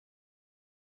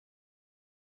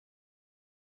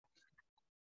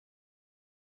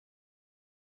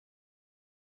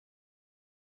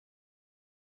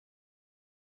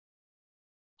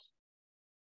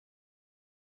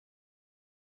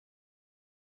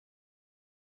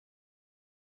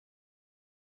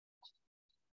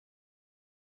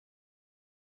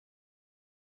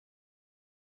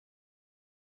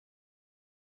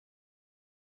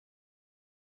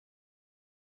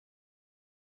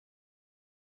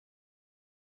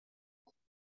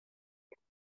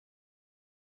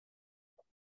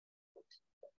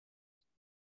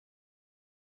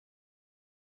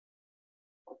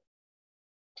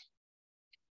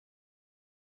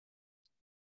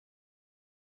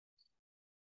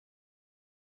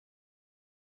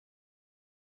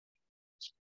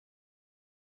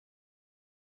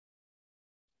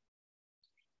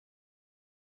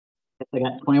I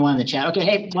got 21 in the chat. Okay,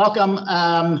 hey, welcome.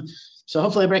 So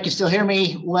hopefully everybody can still hear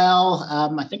me well.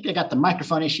 I think I got the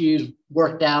microphone issues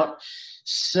worked out.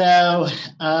 So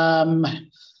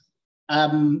like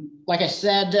I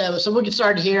said, so we'll get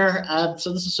started here.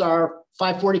 So this is our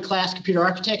 540 class, computer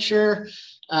architecture.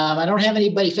 I don't have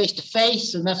anybody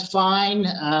face-to-face, and that's fine.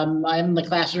 I'm in the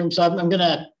classroom, so I'm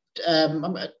gonna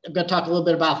talk a little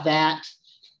bit about that.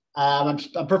 I'm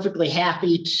perfectly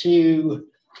happy to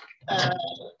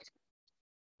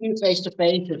do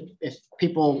face-to-face if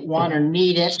people want or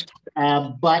need it,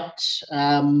 but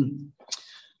let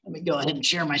me go ahead and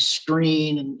share my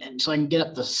screen and so I can get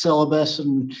up the syllabus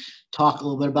and talk a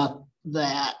little bit about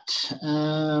that.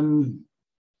 There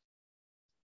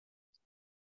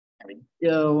we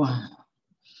go.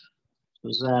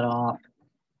 Was that off?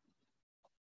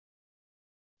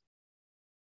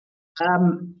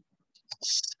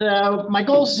 So my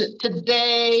goals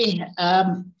today,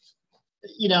 so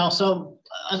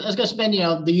I was going to spend,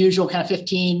 the usual kind of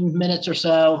 15 minutes or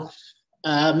so,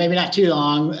 maybe not too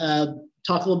long,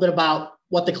 talk a little bit about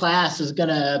what the class is going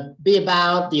to be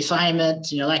about, the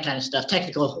assignments, that kind of stuff,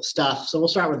 technical stuff. So we'll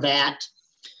start with that.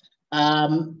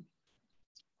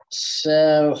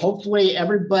 So hopefully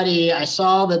everybody, I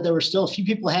saw that there were still a few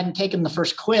people who hadn't taken the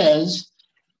first quiz.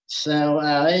 So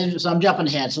I'm jumping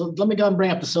ahead. So let me go and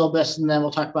bring up the syllabus, and then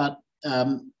we'll talk about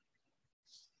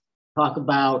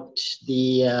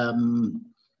the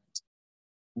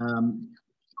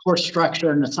course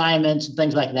structure and assignments and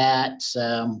things like that.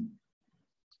 So,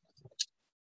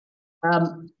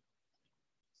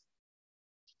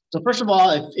 so first of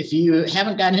all, if you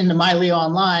haven't gotten into MyLeo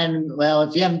Online, well,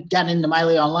 if you haven't gotten into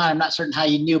MyLeo Online, I'm not certain how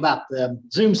you knew about the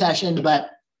Zoom session,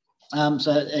 but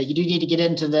you do need to get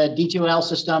into the D2L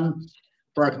system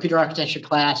for our computer architecture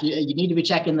class. You need to be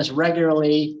checking this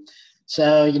regularly.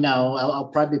 So, I'll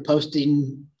probably be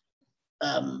posting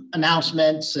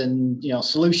announcements and,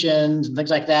 solutions and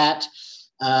things like that.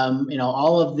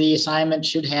 All of the assignments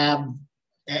should have,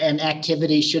 and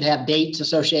activities should have dates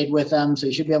associated with them. So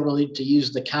you should be able to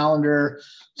use the calendar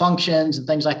functions and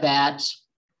things like that.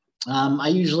 I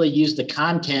usually use the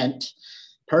content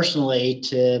personally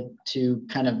to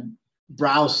kind of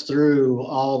browse through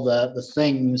all the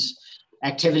things,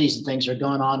 activities and things that are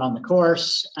going on the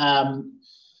course.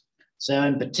 So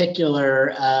in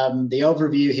particular, the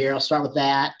overview here, I'll start with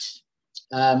that.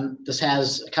 This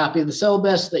has a copy of the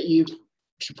syllabus that you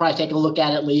should probably take a look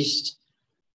at least.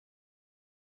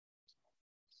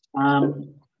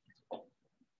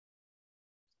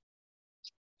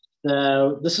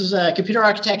 So this is computer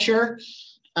architecture.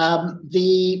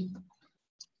 The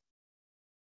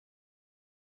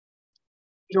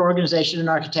computer organization and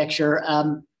architecture.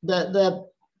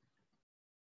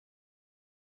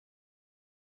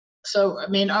 So,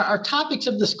 our topics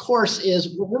of this course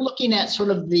is we're looking at sort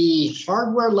of the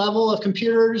hardware level of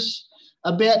computers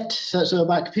a bit. So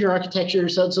about computer architecture.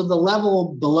 So the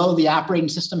level below the operating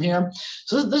system here.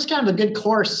 So this is kind of a good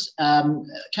course, kind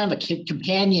of a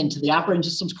companion to the operating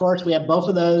systems course. We have both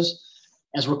of those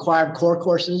as required core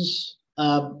courses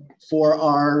for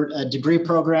our degree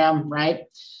program, right?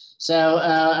 So,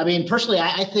 personally,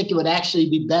 I think it would actually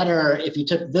be better if you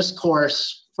took this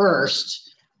course first.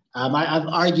 I've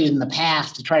argued in the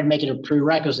past to try to make it a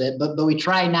prerequisite, but we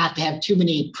try not to have too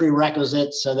many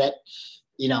prerequisites so that,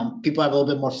 people have a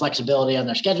little bit more flexibility on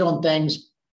their schedule and things.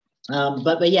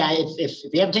 But yeah, if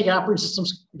you haven't taken operating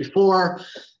systems before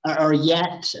or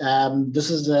yet, this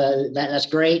is that's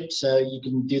great. So you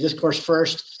can do this course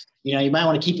first. You might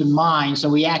want to keep in mind. So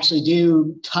we actually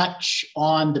do touch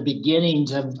on the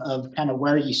beginnings of kind of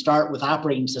where you start with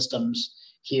operating systems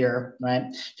here, right?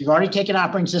 If you've already taken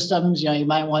operating systems, you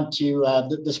might want to,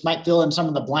 this might fill in some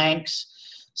of the blanks.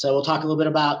 So we'll talk a little bit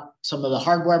about some of the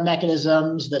hardware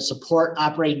mechanisms that support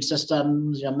operating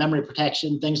systems, memory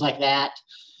protection, things like that,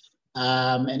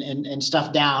 and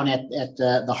stuff down at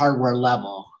the hardware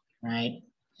level, right?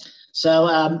 So,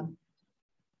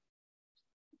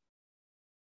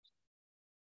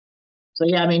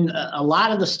 yeah, a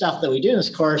lot of the stuff that we do in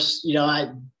this course,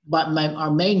 but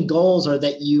our main goals are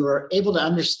that you are able to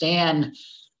understand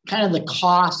kind of the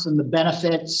costs and the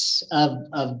benefits of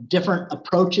different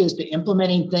approaches to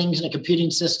implementing things in a computing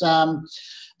system.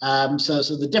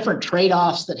 So the different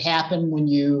trade-offs that happen when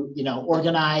you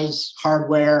organize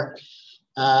hardware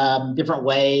different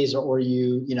ways, or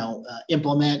you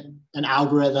implement an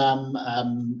algorithm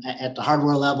at the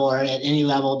hardware level or at any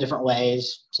level, different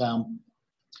ways. So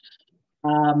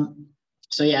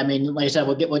yeah, like I said,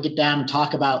 we'll get down and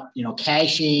talk about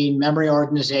caching, memory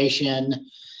organization,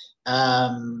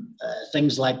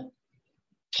 things like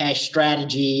cache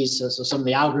strategies. So some of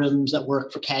the algorithms that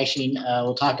work for caching.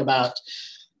 We'll talk about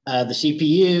the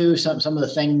CPU, some of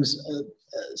the things,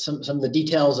 some of the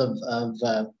details of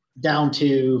down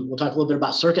to, we'll talk a little bit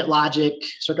about circuit logic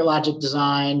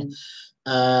design,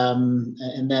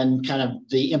 and then kind of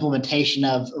the implementation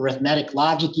of arithmetic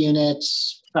logic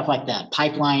units, stuff like that,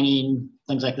 pipelining,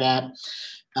 things like that.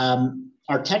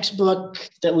 Our textbook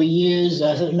that we use,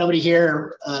 nobody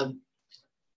here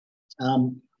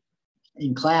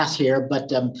in class here,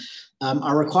 but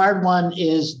our required one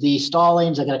is the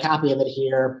Stallings. I got a copy of it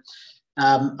here.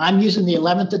 I'm using the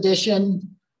 11th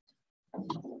edition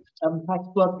of the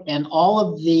textbook, and all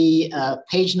of the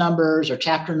page numbers or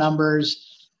chapter numbers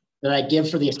that I give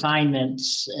for the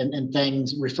assignments and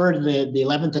things refer to the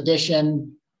 11th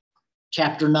edition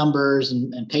chapter numbers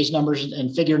and page numbers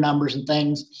and figure numbers and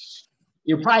things.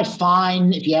 You're probably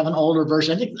fine if you have an older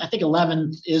version. I think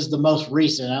 11 is the most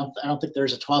recent. I don't think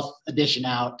there's a 12th edition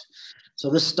out.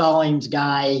 So this Stallings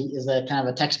guy is a kind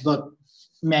of a textbook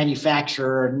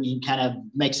manufacturer, and he kind of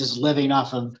makes his living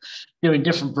off of doing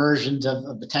different versions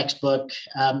of the textbook.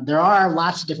 There are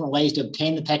lots of different ways to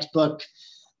obtain the textbook,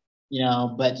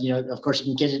 but of course you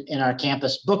can get it in our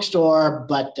campus bookstore,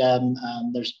 but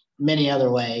there's many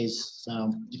other ways.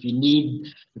 So if you need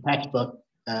the textbook,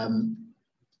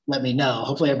 let me know.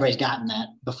 Hopefully everybody's gotten that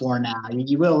before now.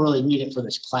 You will really need it for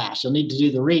this class. You'll need to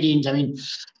do the readings. I mean,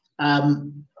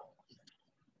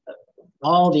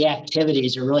 all the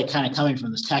activities are really kind of coming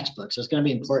from this textbook. So it's going to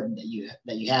be important that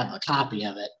you have a copy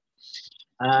of it.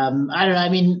 I don't know. I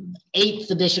mean,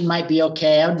 8th edition might be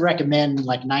okay. I would recommend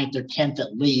like 9th or 10th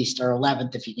at least, or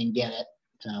 11th if you can get it.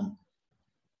 So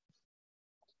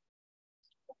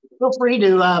feel free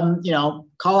to,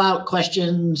 call out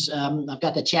questions. I've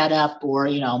got the chat up, or,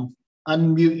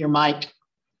 unmute your mic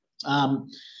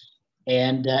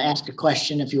and ask a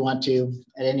question if you want to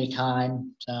at any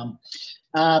time. So,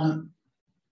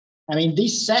 I mean,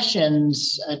 these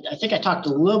sessions, I think I talked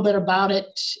a little bit about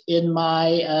it in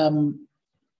my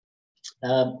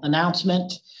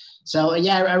announcement. So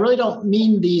yeah, I really don't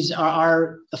mean these are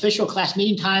our official class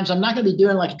meeting times. I'm not going to be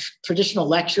doing like traditional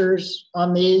lectures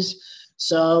on these.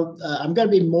 So I'm going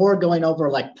to be more going over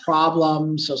like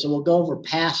problems. So we'll go over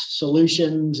past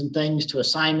solutions and things to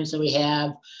assignments that we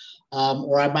have,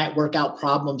 or I might work out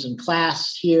problems in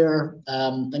class here,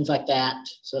 things like that.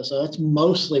 So that's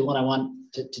mostly what I want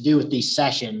to do with these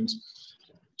sessions.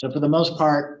 So for the most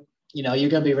part, you're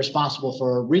going to be responsible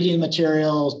for reading the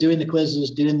materials, doing the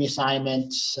quizzes, doing the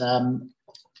assignments, and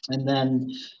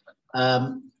then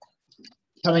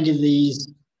coming to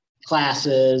these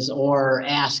classes or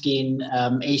asking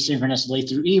asynchronously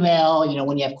through email,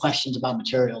 when you have questions about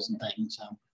materials and things.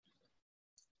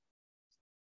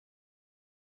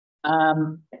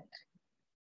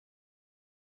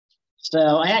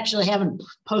 So I actually haven't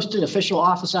posted official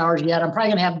office hours yet. I'm probably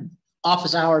going to have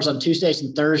office hours on Tuesdays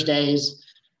and Thursdays,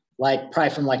 like probably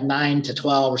from like 9 to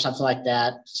 12 or something like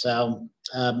that. So,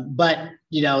 but,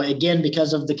 again,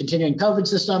 because of the continuing COVID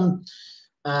system,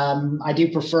 I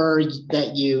do prefer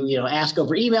that you ask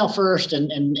over email first,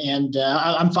 and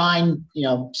I'm fine,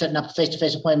 setting up a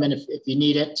face-to-face appointment if you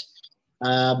need it.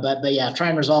 But yeah, try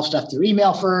and resolve stuff through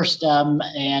email first,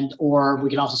 or we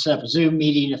can also set up a Zoom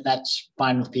meeting if that's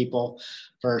fine with people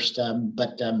first. I'm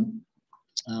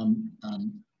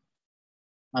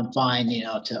fine,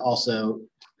 to also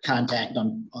contact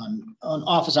on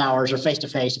office hours or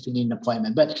face-to-face if you need an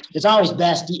appointment. But it's always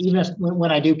best, even if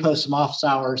when I do post some office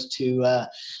hours, to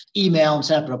email and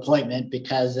set up an appointment,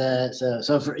 because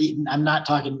I'm not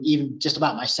talking even just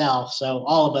about myself. So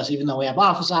all of us, even though we have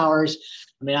office hours,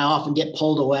 I often get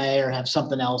pulled away or have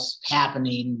something else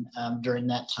happening during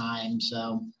that time.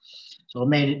 So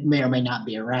it may or may not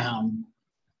be around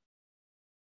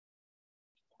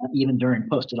even during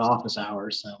posted office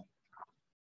hours. So.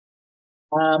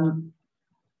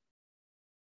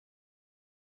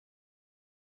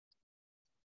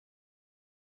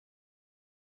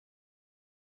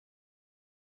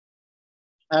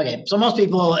 Okay, so most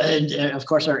people, of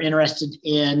course, are interested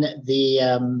in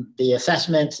the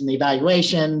assessments and the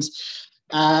evaluations.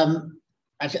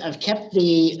 I've kept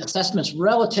the assessments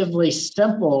relatively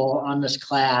simple on this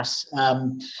class,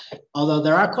 although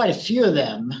there are quite a few of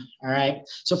them. All right,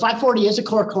 so 540 is a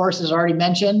core course, as already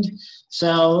mentioned.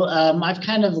 So I've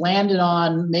kind of landed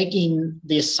on making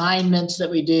the assignments that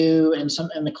we do and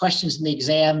the questions in the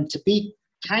exam to be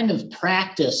kind of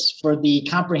practice for the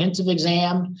comprehensive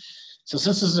exam. So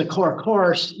since this is a core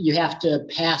course, you have to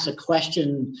pass a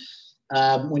question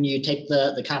when you take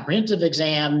the comprehensive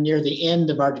exam near the end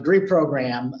of our degree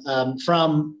program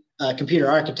from computer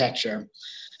architecture.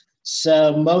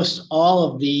 So most all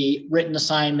of the written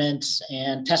assignments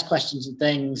and test questions and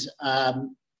things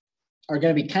are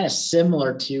going to be kind of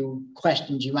similar to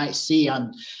questions you might see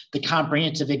on the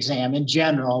comprehensive exam in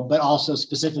general, but also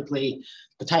specifically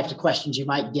the types of questions you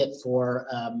might get for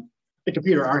the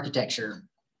computer architecture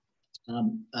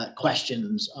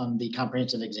questions on the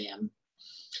comprehensive exam.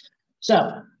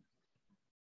 So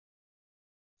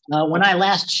when I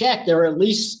last checked, there were at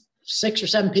least 6 or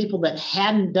 7 people that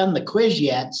hadn't done the quiz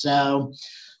yet. So,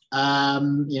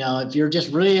 you know, if you're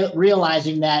just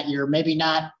realizing that you're maybe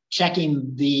not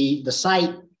checking the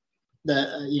site,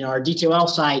 you know, our D2L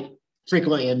site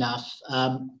frequently enough.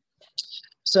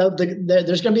 So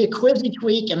there's going to be a quiz each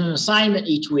week and an assignment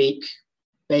each week,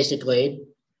 basically.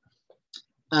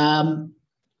 The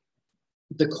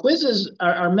quizzes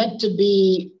are meant to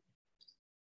be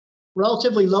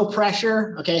relatively low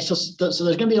pressure. Okay, so there's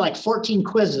going to be like 14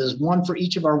 quizzes, one for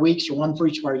each of our weeks or one for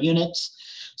each of our units.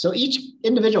 So each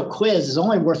individual quiz is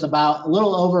only worth about a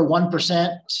little over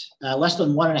 1%, less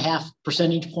than 1.5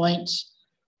 percentage points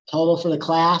total for the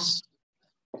class.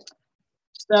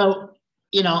 So,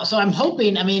 you know, so I'm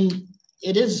hoping, I mean,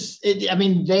 I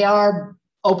mean, they are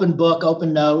open book,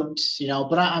 open notes, you know,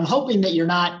 but I'm hoping that you're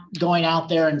not going out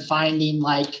there and finding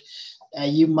like,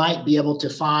 you might be able to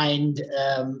find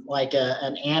like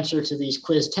an answer to these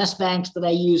quiz test banks that I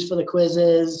use for the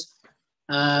quizzes,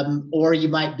 or you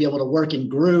might be able to work in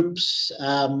groups.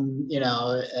 You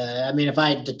know, I mean, if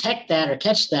I detect that or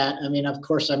catch that, I mean, of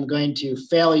course, I'm going to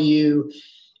fail you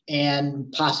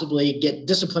and possibly get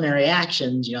disciplinary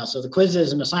actions, you know, so the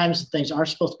quizzes and assignments and things are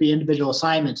supposed to be individual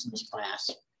assignments in this class.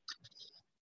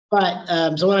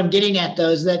 But so what I'm getting at though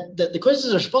is that the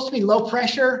quizzes are supposed to be low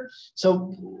pressure.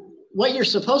 So what you're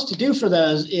supposed to do for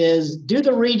those is do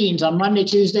the readings on Monday,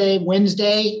 Tuesday,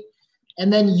 Wednesday,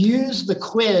 and then use the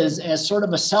quiz as sort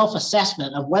of a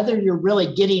self-assessment of whether you're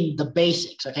really getting the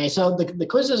basics. Okay, so the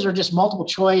quizzes are just multiple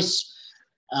choice,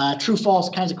 true, false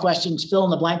kinds of questions, fill in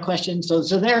the blank questions. So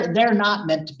they're not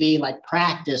meant to be like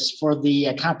practice for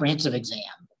the comprehensive exam.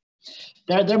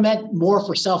 They're meant more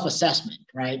for self-assessment,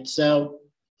 right? So,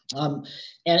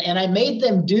 and I made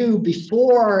them do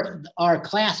before our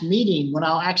class meeting when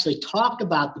I'll actually talk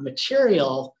about the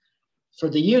material for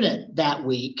the unit that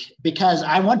week, because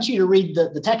I want you to read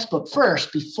the textbook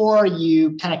first before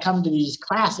you kind of come to these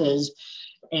classes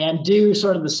and do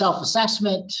sort of the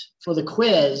self-assessment for the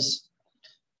quiz.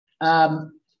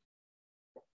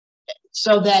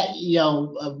 So that, you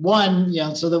know,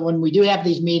 so that when we do have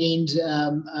these meetings,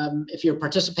 if you're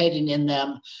participating in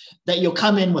them, that you'll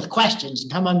come in with questions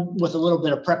and come in with a little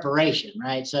bit of preparation,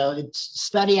 right? So it's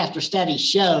study after study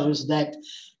shows that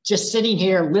just sitting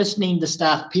here listening to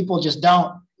stuff, people just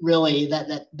don't really,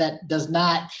 that does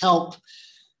not help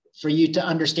for you to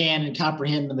understand and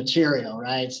comprehend the material,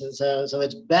 right? So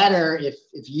it's better if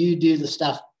you do the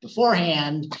stuff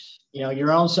beforehand, you know,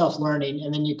 your own self-learning,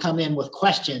 and then you come in with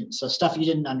questions, so stuff you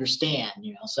didn't understand,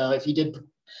 you know. So if you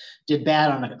did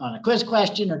bad on a quiz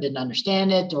question or didn't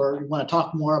understand it, or you want to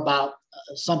talk more about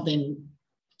something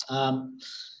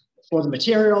for the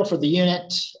material for the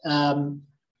unit,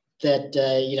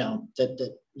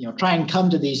 try and come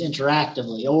to these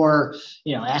interactively, or,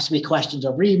 you know, ask me questions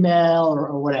over email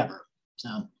or whatever. So.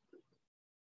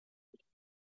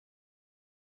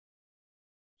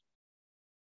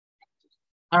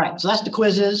 All right, so that's the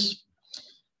quizzes.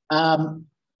 And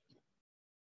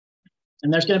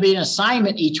there's going to be an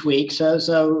assignment each week.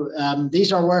 So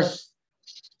these are worth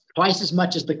twice as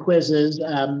much as the quizzes.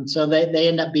 So they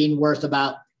end up being worth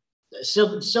about,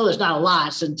 still there's not a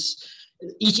lot, since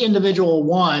each individual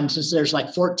one, since there's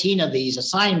like 14 of these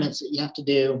assignments that you have to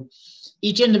do,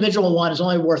 each individual one is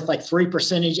only worth like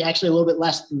 3%, actually a little bit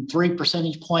less than 3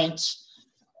 percentage points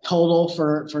total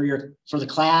for the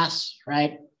class,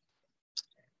 right?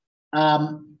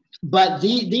 But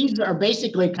these are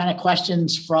basically kind of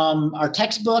questions from our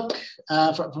textbook,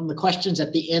 from the questions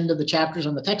at the end of the chapters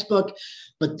on the textbook.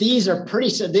 But these are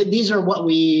these are what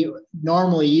we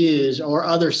normally use, or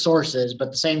other sources, but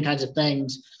the same kinds of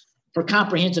things for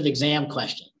comprehensive exam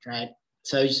questions, right?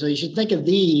 So you should think of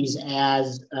these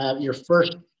as your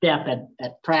first step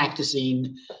at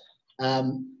practicing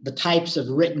the types of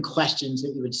written questions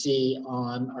that you would see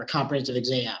on our comprehensive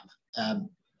exam.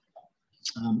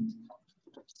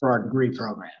 For our degree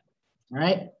program, all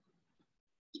right?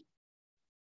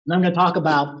 And I'm going to talk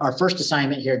about our first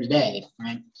assignment here today,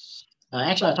 right?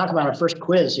 Actually, I'll talk about our first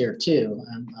quiz here too.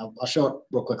 I'll show it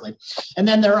real quickly. And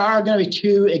then there are going to be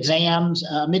 2 exams,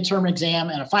 a midterm exam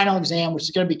and a final exam, which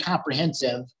is going to be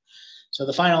comprehensive. So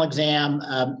the final exam,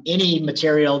 any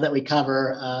material that we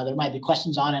cover, there might be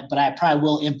questions on it, but I probably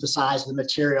will emphasize the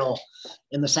material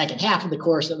in the second half of the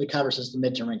course that we cover, since the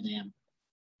midterm exam.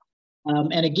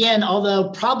 And again, although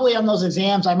probably on those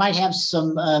exams, I might have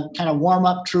some kind of warm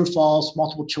up, true, false,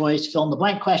 multiple choice, fill in the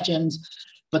blank questions.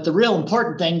 But the real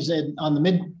important things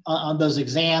on those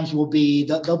exams will be,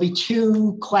 there'll be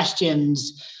two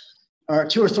questions or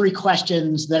two or three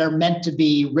questions that are meant to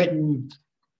be written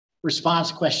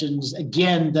response questions,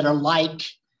 again, that are like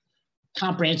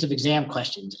comprehensive exam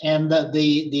questions. And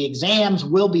the exams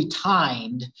will be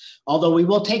timed, although we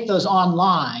will take those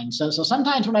online. So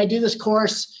sometimes when I do this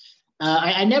course,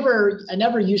 I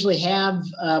never usually have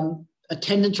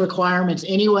attendance requirements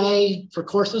anyway for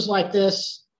courses like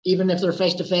this, even if they're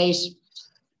face-to-face.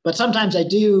 But sometimes I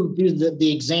do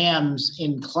the exams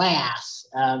in class.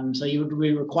 So you would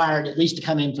be required at least to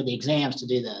come in for the exams to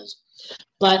do those.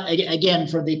 But again,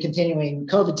 for the continuing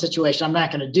COVID situation, I'm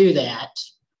not going to do that.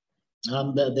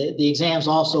 The exams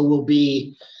also will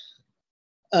be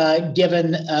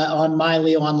given on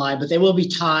MyLeo Online, but they will be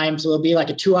timed. So there'll be like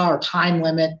a 2-hour time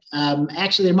limit.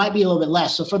 Actually, there might be a little bit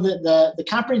less. So for the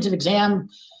comprehensive exam,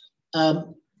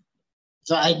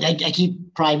 so I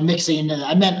keep probably mixing.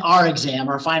 I meant our exam,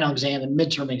 our final exam and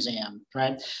midterm exam,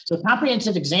 right? So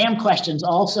comprehensive exam questions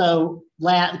also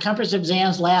comprehensive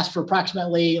exams last for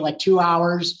approximately like 2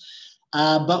 hours.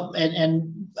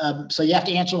 So you have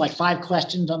to answer like 5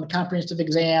 questions on the comprehensive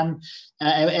exam.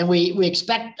 And we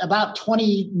expect about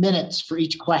 20 minutes for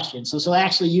each question. So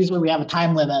actually, usually we have a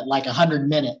time limit like 100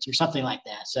 minutes or something like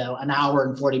that. So an hour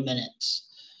and 40 minutes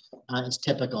is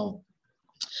typical.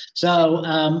 So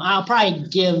I'll probably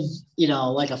give,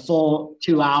 like a full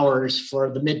 2 hours for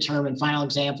the midterm and final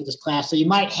exam for this class. So you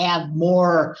might have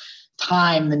more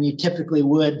time than you typically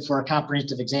would for a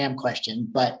comprehensive exam question,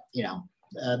 but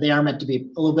they are meant to be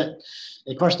a little bit,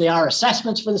 of course, they are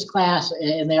assessments for this class,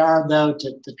 and they are, though,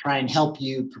 to try and help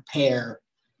you prepare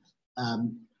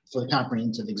for the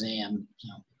comprehensive exam.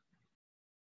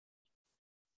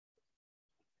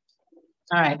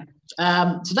 All right.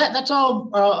 So that's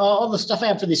all the stuff I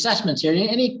have for the assessments here.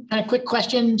 Any kind of quick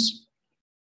questions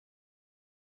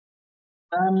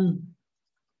on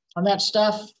that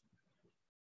stuff?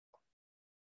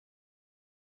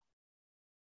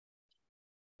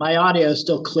 My audio is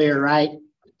still clear, right?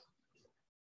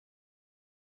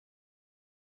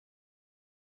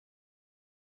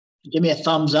 Give me a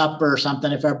thumbs up or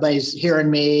something if everybody's hearing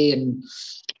me and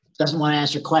doesn't want to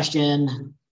answer a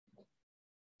question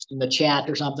in the chat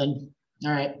or something.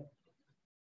 All right.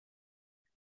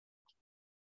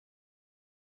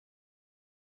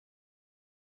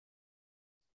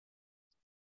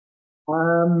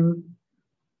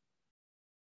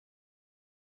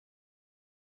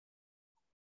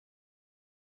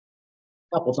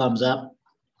 Couple thumbs up.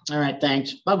 All right,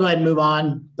 thanks. I'll go ahead and move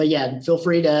on. But yeah, feel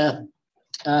free to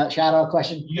shout out a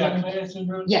question. You got class in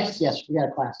room? Yes, we got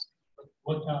a class.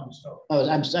 What time to start? Oh,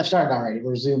 I've started already.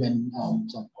 We're zooming.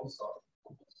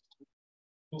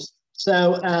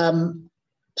 So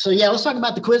yeah, let's talk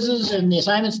about the quizzes and the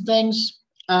assignments and things.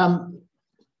 Or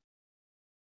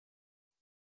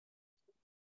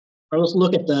let's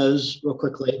look at those real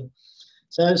quickly.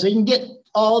 So you can get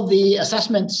all the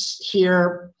assessments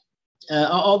here,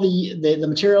 all the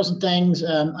materials and things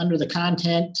under the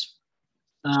content.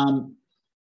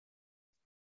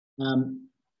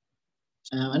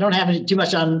 I don't have too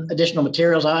much on additional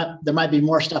materials. There might be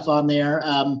more stuff on there.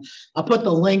 I'll put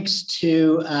the links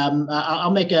to,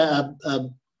 I'll make a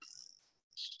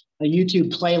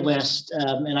YouTube playlist.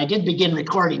 And I did begin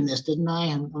recording this, didn't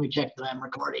I? Let me check that I'm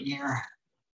recording here.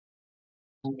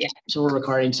 Yeah, so we're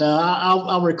recording. So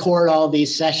I'll record all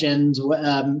these sessions.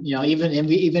 Even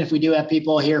if we do have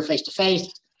people here face to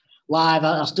face, live,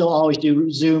 I'll still always do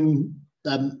Zoom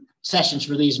sessions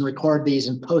for these and record these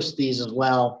and post these as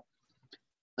well.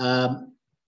 And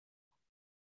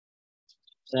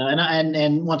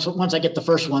once I get the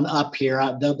first one up here,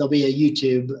 there'll be a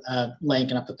YouTube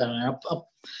link, and I'll put that on there. I'll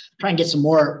try and get some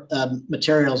more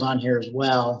materials on here as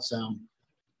well. So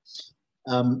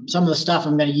some of the stuff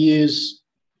I'm going to use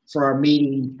for our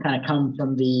meeting kind of come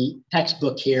from the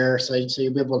textbook here. So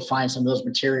you'll be able to find some of those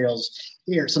materials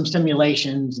here, some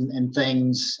simulations and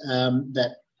things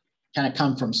that kind of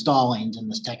come from Stallings in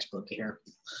this textbook here.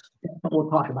 We'll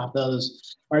talk about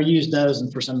those or use those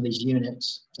and for some of these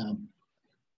units.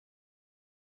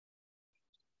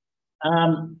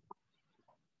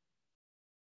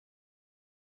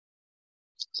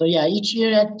 So yeah, each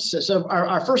unit, so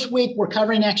our first week, we're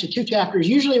covering actually 2 chapters.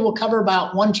 Usually we'll cover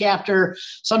about 1 chapter,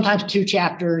 sometimes 2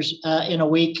 chapters in a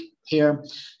week here.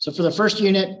 So for the first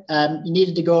unit, you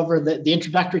needed to go over the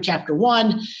introductory chapter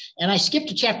 1, and I skipped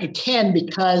to chapter 10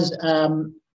 because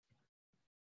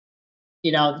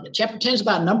chapter 10 is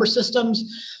about number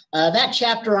systems. That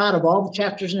chapter, out of all the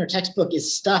chapters in our textbook,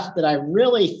 is stuff that I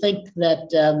really think that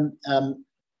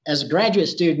as a graduate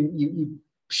student, you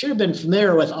should have been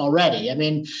familiar with already. I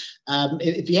mean,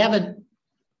 if you haven't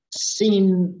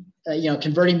seen,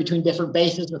 converting between different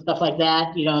bases and stuff like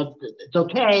that, it's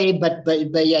okay, but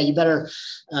yeah, you better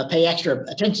pay extra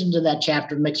attention to that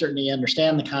chapter and make certain you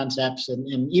understand the concepts.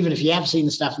 And even if you have seen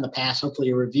the stuff in the past, hopefully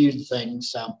you reviewed things.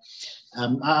 So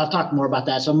I'll talk more about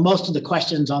that. So most of the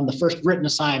questions on the first written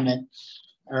assignment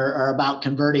are about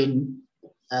converting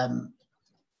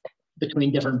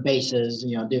between different bases,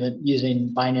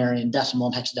 using binary and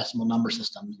decimal and hexadecimal number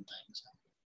systems and things.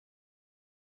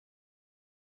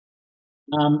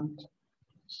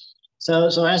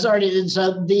 So as already,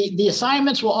 so the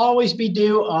assignments will always be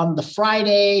due on the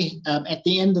Friday at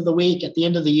the end of the week, at the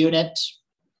end of the unit.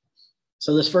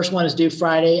 So this first one is due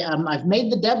Friday. I've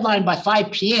made the deadline by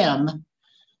 5 p.m.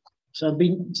 So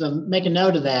make a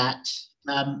note of that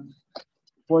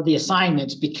for the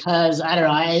assignments, because I don't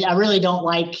know, I really don't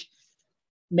like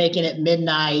making it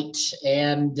midnight,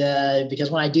 and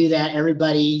because when I do that,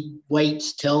 everybody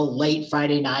waits till late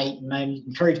Friday night, and I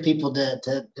encourage people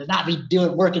to not be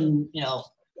working,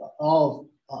 all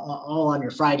on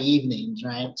your Friday evenings,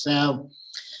 right? So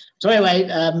anyway,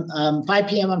 5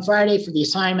 p.m. on Friday for the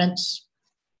assignments.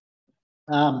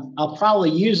 I'll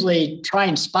probably usually try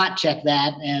and spot check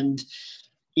that and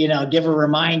give a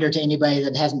reminder to anybody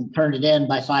that hasn't turned it in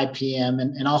by 5 p.m.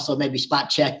 and also maybe spot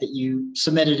check that you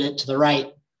submitted it to the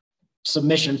right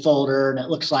submission folder, and it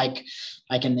looks like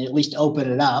I can at least open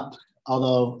it up.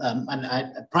 Although I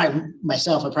probably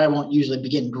won't usually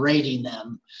begin grading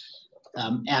them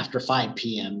after 5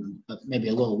 p.m., but maybe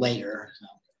a little later. So.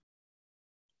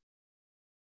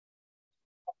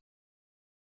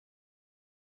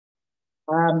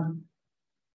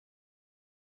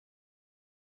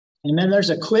 And then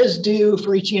there's a quiz due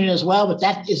for each unit as well, but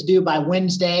that is due by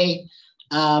Wednesday.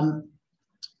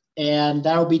 And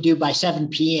that'll be due by 7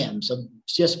 p.m. So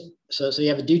you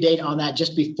have a due date on that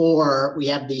just before we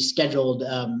have these scheduled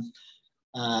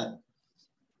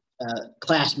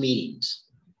class meetings.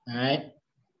 All right.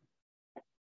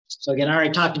 So again, I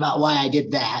already talked about why I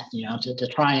did that, to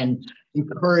try and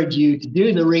encourage you to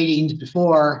do the readings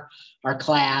before our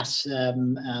class,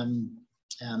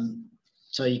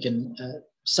 so you can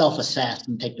self-assess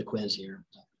and take the quiz here.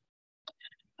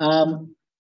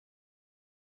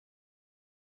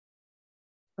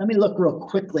 Let me look real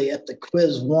quickly at the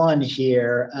quiz one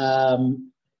here. I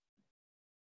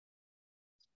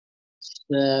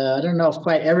don't know if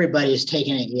quite everybody has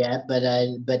taken it yet, but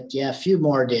yeah, a few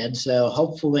more did. So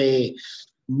hopefully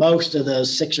most of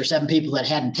those 6 or 7 people that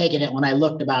hadn't taken it when I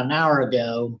looked about an hour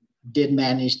ago did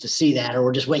manage to see that, or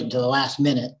we're just waiting till the last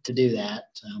minute to do that.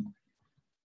 So.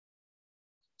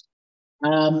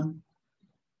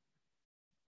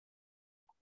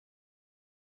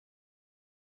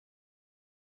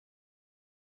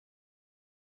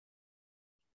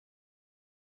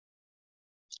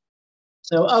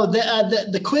 So,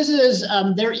 the quizzes,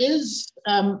 there is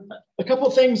a couple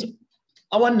of things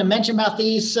I wanted to mention about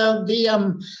these. So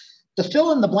the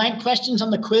fill in the blank questions on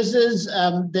the quizzes,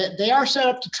 they are set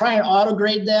up to try and auto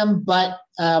grade them, but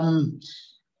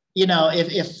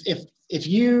if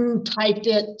you typed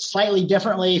it slightly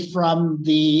differently from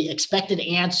the expected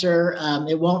answer,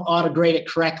 it won't auto grade it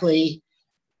correctly,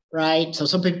 right? So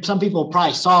some people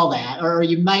probably saw that, or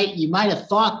you might have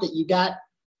thought that you got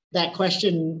that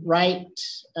question right,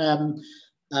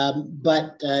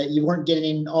 but you weren't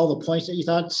getting all the points that you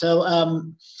thought. So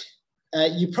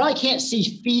you probably can't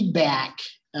see feedback.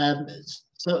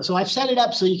 So I've set it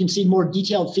up so you can see more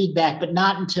detailed feedback, but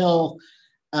not until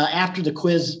after the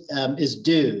quiz is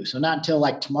due. So not until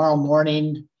like tomorrow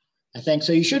morning, I think.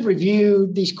 So you should review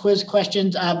these quiz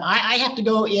questions. I have to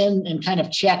go in and kind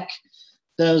of check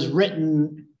those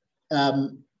written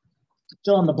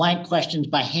fill in the blank questions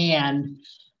by hand.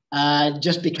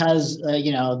 Just because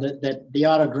the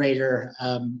auto grader,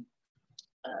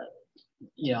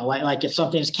 like if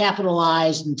something is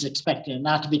capitalized and it's expected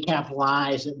not to be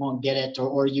capitalized, it won't get it,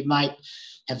 or you might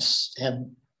have said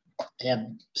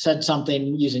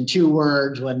something using 2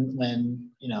 words when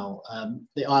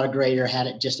the auto grader had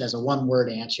it just as a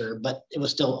 1-word answer, but it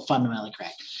was still fundamentally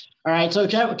correct. All right, so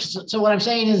what I'm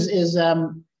saying is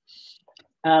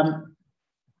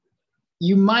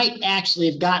you might actually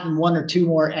have gotten 1 or 2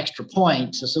 more extra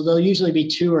points. So there'll usually be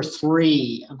 2 or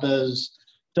 3 of those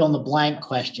fill in the blank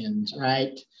questions,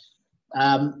 right?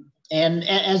 And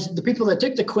as the people that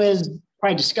took the quiz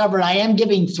probably discovered, I am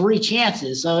giving 3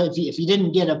 chances. So if you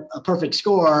didn't get a perfect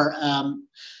score,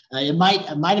 It might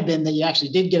have been that you actually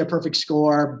did get a perfect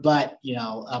score, but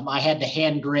I had to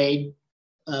hand grade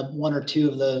one or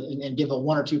two of and give a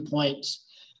 1 or 2 points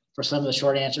for some of the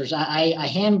short answers. I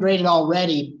hand graded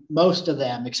already most of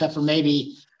them, except for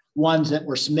maybe ones that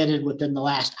were submitted within the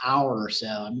last hour or so.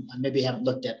 I maybe haven't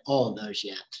looked at all of those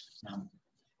yet.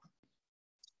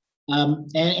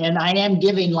 And I am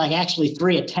giving actually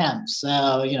 3 attempts.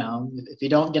 So, if you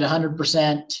don't get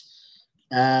 100%,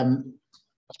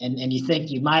 and you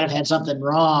think you might have had something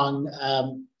wrong,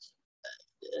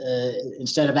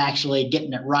 instead of actually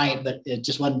getting it right, but it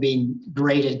just wasn't being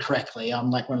graded correctly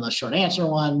on one of those short answer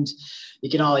ones, you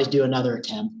can always do another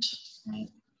attempt. Right?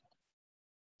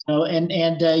 So,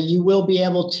 and you will be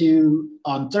able to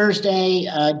on Thursday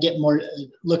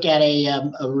look at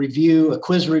a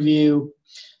quiz review.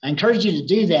 I encourage you to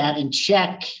do that and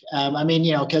check.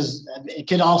 Because it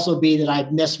could also be that I've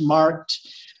mismarked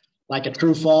like a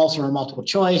true, false, or a multiple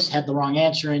choice, had the wrong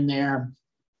answer in there,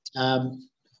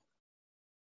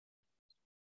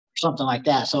 something like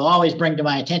that. So always bring to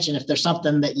my attention if there's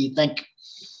something that you think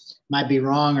might be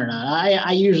wrong or not.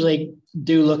 I usually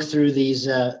do look through these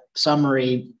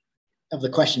summary of the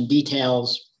question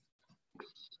details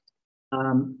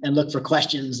and look for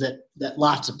questions that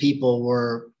lots of people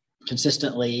were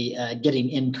consistently getting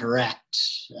incorrect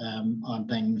on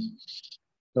things.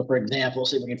 So for example,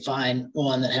 see if we can find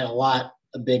one that had a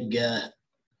big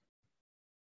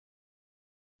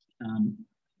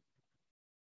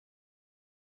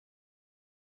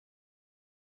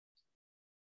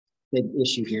big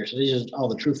issue here. So these are all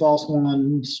the true false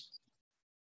ones.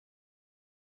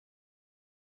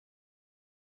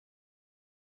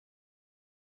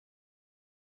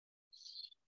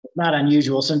 Not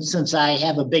unusual since I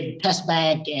have a big test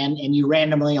bank and you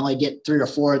randomly only get 3 or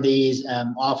 4 of these.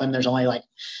 Often there's only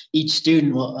each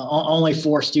student only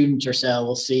 4 students or so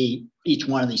will see each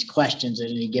one of these questions at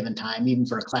any given time, even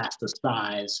for a class this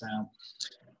size.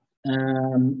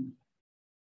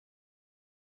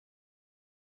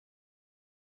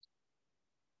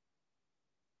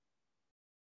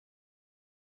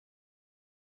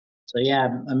 So yeah,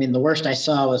 the worst I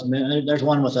saw was there's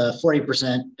one with a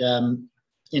 40%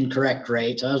 incorrect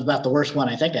rate. So that was about the worst one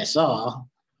I think I saw.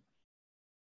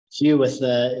 Few with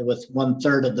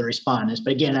 1/3 of the respondents,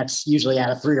 but again, that's usually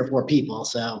out of 3 or 4 people,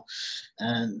 so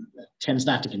tends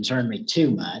not to concern me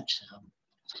too much.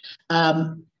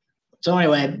 So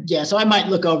anyway, yeah, so I might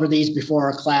look over these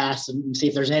before our class and see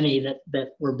if there's any that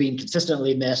were being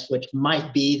consistently missed, which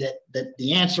might be that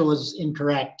the answer was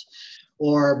incorrect,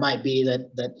 or it might be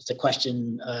that it's a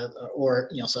question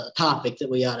or so a topic that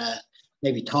we ought to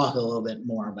maybe talk a little bit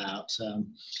more about. So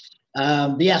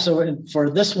yeah, so for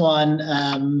this one,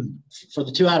 for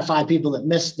the 2 out of 5 people that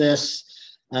missed this,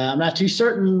 I'm not too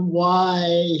certain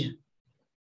why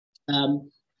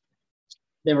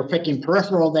they were picking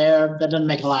peripheral there. That doesn't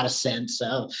make a lot of sense.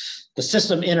 So the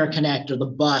system interconnect, or the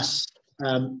bus,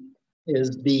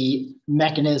 is the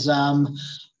mechanism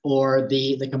or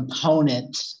the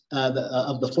component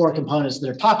of the 4 components that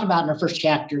are talked about in our first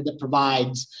chapter that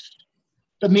provides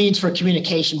the means for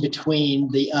communication between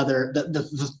the other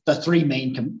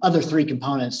 3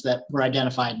 components that were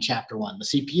identified in chapter 1: the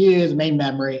CPU, the main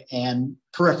memory, and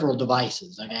peripheral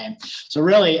devices. Okay, so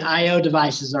really I/O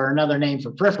devices are another name for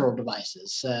peripheral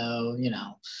devices. So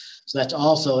so that's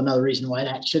also another reason why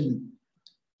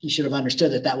you should have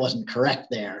understood that wasn't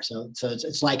correct there. So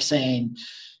it's like saying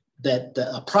that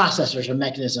a processor is a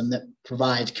mechanism that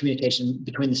provides communication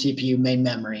between the CPU, main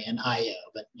memory, and I/O.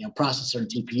 But processor and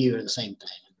CPU are the same thing.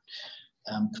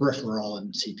 Peripheral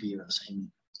and CPU are the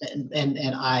same,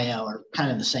 and I/O are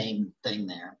kind of the same thing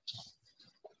there.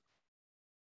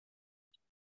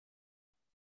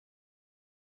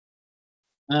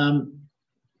 All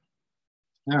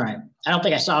right. I don't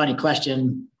think I saw any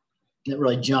question that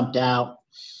really jumped out.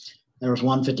 There was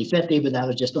one 50-50, but that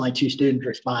was just only 2 students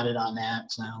responded on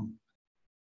that. So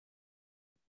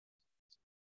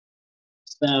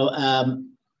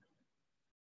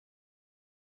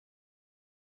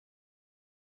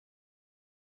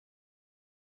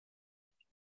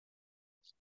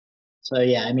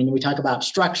yeah, we talk about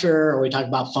structure or we talk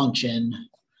about function.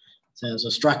 So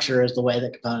structure is the way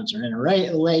that components are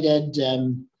interrelated.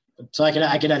 So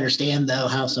I could understand though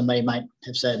how somebody might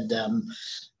have said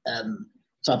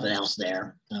something else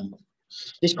there.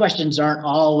 These questions aren't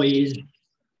always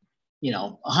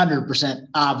 100%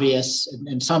 obvious,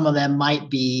 and some of them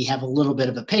might have a little bit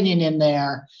of opinion in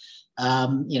there. But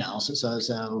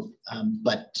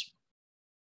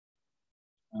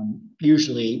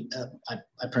usually I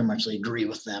pretty much agree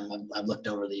with them. I've looked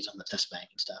over these on the test bank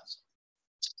and stuff.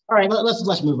 All right,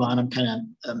 let's move on. I'm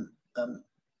kind of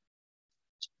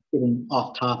getting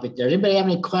off topic there. Anybody have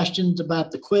any questions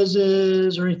about the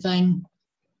quizzes or anything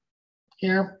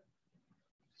here?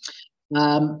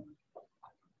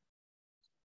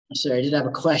 Sorry, I did have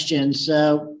a question.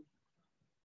 So,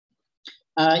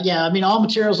 yeah, I mean, all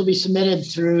materials will be submitted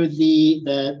through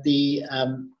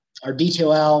our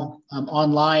D2L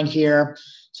online here.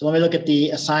 So let me look at the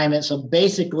assignment. So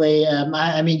basically,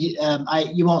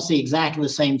 you won't see exactly the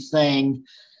same thing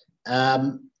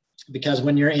because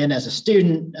when you're in as a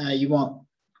student, you won't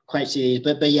quite see these.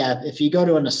 But yeah, if you go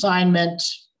to an assignment,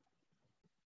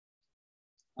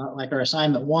 like our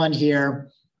assignment 1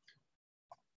 here,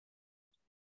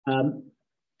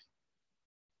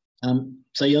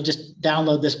 so you'll just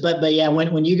download this. But yeah,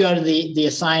 when you go to the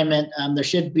assignment, there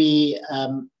should be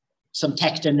some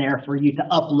text in there for you to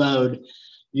upload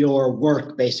your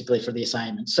work basically for the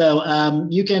assignment. So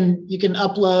you can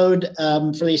upload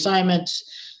for the assignments.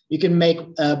 You can make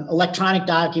electronic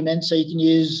documents, so you can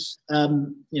use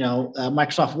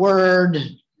Microsoft Word.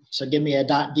 So give me a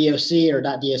 .doc or .docx.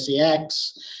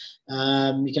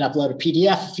 You can upload a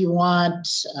PDF if you want.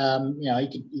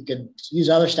 You could use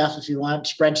other stuff if you want,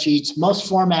 spreadsheets.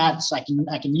 Most formats I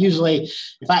can usually,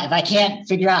 if I can't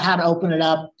figure out how to open it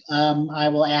up, I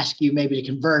will ask you maybe to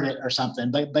convert it or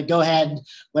something. But go ahead,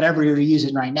 whatever you're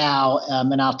using right now,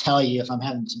 and I'll tell you if I'm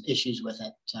having some issues with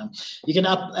it. You can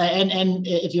and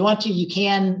if you want to, you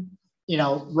can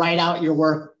write out your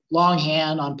work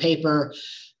longhand on paper.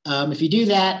 If you do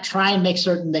that, try and make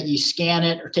certain that you scan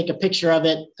it or take a picture of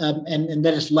it and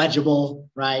that it's legible,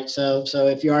 right? So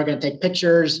if you are going to take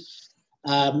pictures,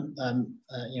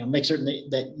 make certain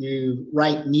that you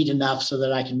write neat enough so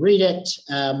that I can read it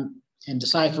and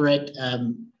decipher it,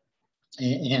 and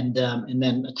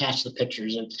then attach the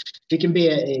pictures. If it can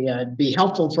be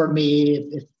helpful for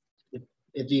me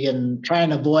if you can try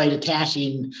and avoid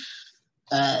attaching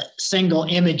single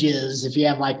images, if you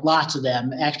have like lots of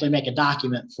them, actually make a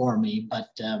document for me. But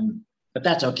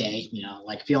that's okay.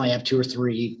 Like if you only have 2 or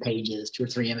 3 pages, 2 or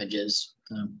 3 images.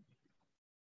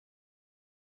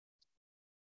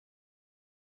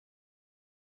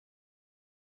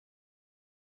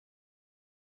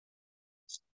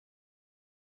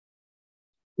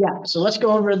 Yeah, so let's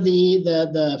go over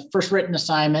the first written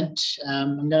assignment.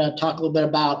 I'm going to talk a little bit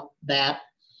about that.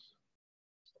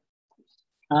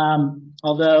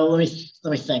 Although let me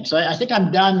think. So I think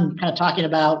I'm done kind of talking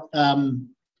about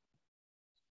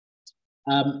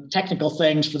technical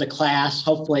things for the class.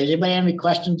 Hopefully, anybody have any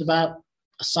questions about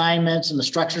assignments and the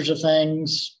structures of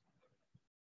things?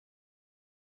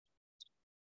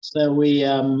 So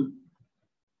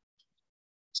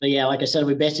yeah, like I said,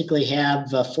 we basically have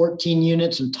 14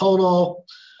 units in total,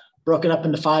 broken up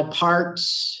into 5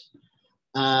 parts.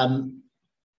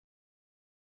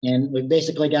 And we've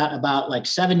basically got about like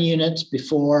 7 units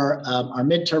before our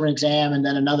midterm exam, and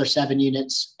then another 7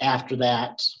 units after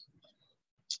that,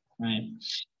 right?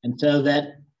 And so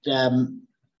that, and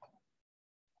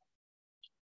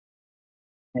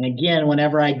again,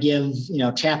 whenever I give,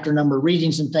 chapter number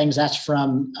readings and things, that's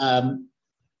from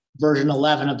version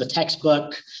 11 of the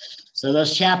textbook. So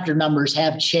those chapter numbers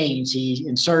have changed. He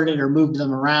inserted or moved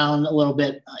them around a little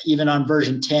bit, even on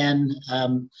version 10.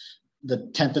 The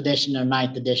 10th edition or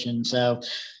 9th edition. So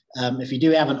if you do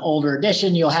have an older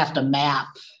edition, you'll have to map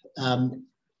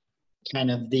kind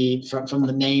of from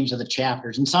the names of the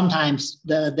chapters. And sometimes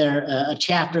they're a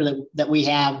chapter that we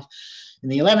have in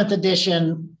the 11th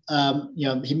edition,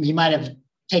 he might have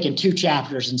taken 2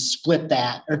 chapters and split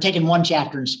that, or taken 1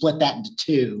 chapter and split that into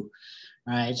 2.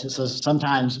 Right. So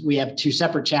sometimes we have 2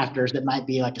 separate chapters that might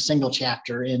be like a single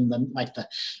chapter in I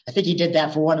think he did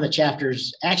that for one of the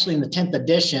chapters, actually in the 10th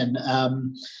edition,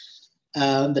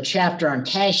 the chapter on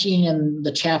caching and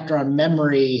the chapter on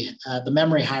memory, the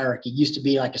memory hierarchy used to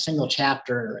be like a single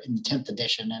chapter in the 10th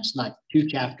edition, and it's not 2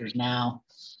 chapters now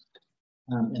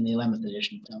in the 11th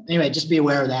edition. So anyway, just be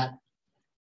aware of that.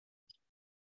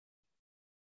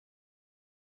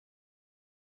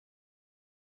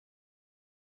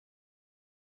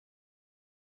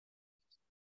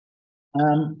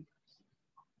 All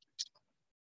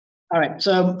right,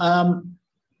 so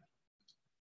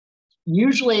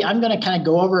usually I'm going to kind of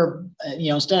go over,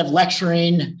 instead of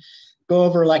lecturing, go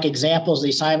over like examples of the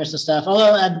assignments and stuff.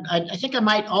 Although I think I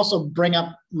might also bring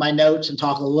up my notes and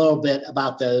talk a little bit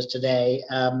about those today,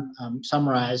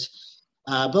 summarize.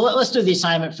 But let's do the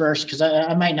assignment first, because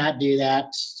I might not do that.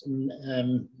 It's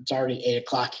already 8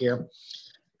 o'clock here.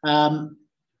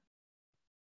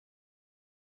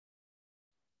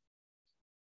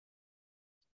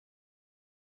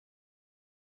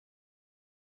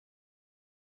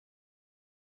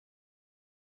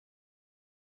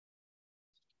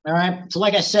 All right. So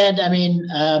like I said, I mean,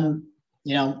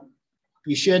 you know,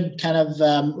 you should kind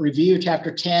of review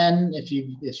chapter 10 if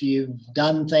you've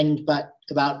done things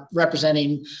about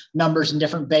representing numbers in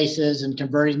different bases and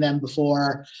converting them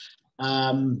before.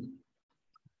 And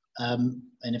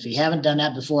if you haven't done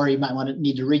that before, you might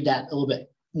need to read that a little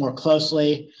bit more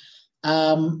closely.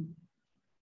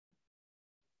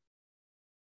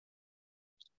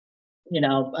 You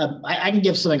know, I can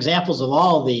give some examples of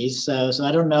all of these. So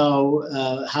I don't know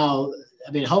how,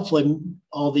 I mean, hopefully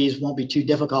all these won't be too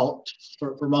difficult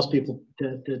for most people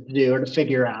to do or to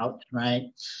figure out, right?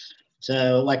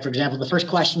 So like, for example, the first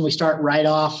question, we start right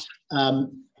off.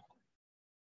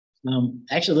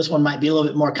 Actually, this one might be a little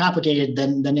bit more complicated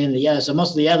than any of the others. So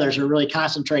most of the others are really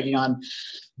concentrating on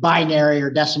binary or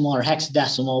decimal or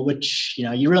hexadecimal, which, you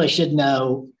know, you really should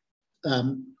know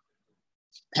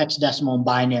hexadecimal and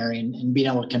binary and being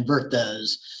able to convert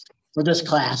those for this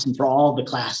class and for all the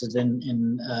classes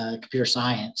in computer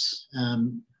science.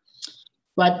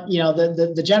 But, you know,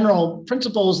 the general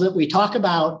principles that we talk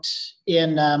about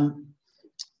in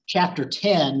chapter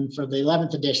 10 for the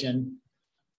 11th edition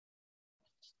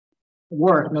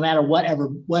work no matter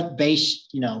what base,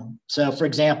 you know. So for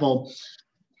example,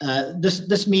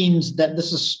 this means that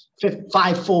this is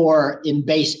 5-4 in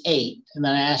base 8, and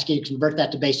then I ask you to convert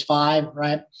that to base 5,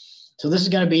 right? So this is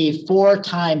going to be 4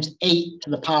 times 8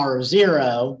 to the power of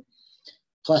 0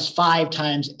 plus 5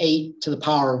 times 8 to the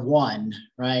power of 1,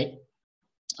 right?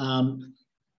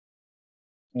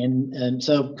 And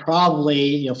so probably,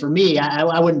 you know, for me,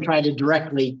 I wouldn't try to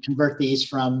directly convert these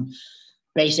from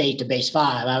base 8 to base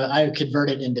 5. I would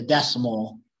convert it into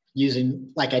decimal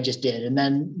using like I just did. And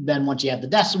then once you have the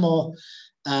decimal,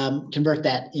 convert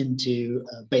that into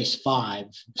base 5.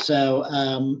 So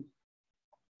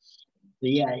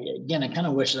yeah, again, I kind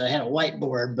of wish that I had a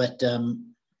whiteboard, but I'll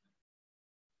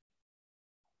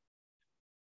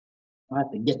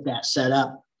have to get that set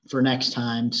up for next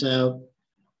time. So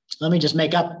let me just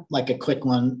make up like a quick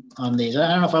one on these. I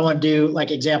don't know if I want to do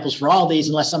like examples for all these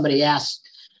unless somebody asks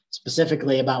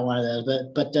specifically about one of those,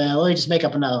 but let me just make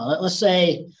up another one. Let's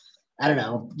say, I don't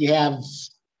know, you have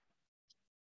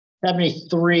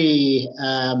 73,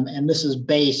 and this is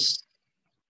base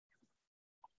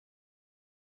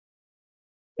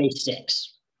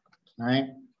 6, all right?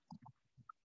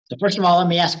 So first of all, let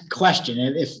me ask a question.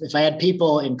 If I had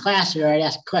people in class here, I'd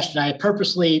ask a question. I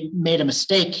purposely made a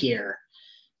mistake here.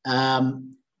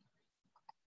 Can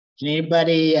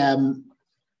anybody,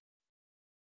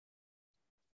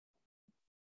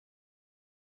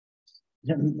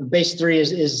 base 3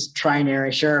 is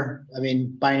trinary, sure. I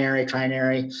mean, binary,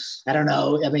 trinary. I don't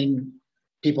know. I mean,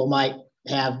 people might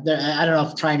have, I don't know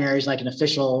if trinary is like an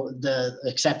official, the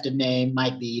accepted name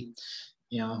might be,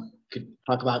 you know, could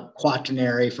talk about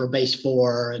quaternary for base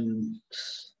 4 and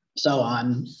so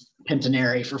on,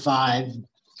 pentanary for 5.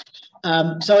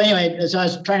 So anyway, so I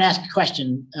was trying to ask a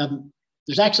question.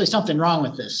 There's actually something wrong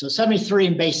with this. So 73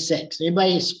 in base 6.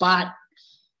 Anybody spot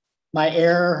my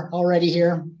error already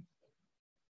here?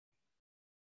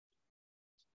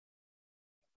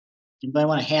 Anybody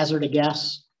want to hazard a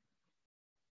guess?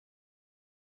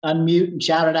 Unmute and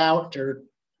shout it out or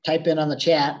type in on the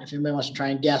chat if anybody wants to try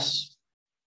and guess.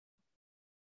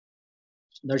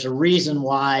 There's a reason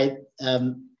why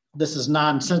this is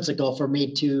nonsensical for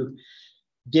me to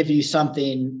give you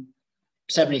something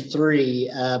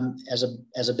 73 as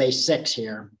a base 6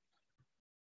 here.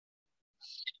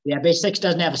 Yeah, base 6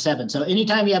 doesn't have a 7. So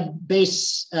anytime you have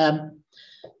base,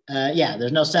 yeah,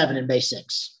 there's no 7 in base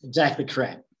 6. Exactly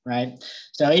correct, right?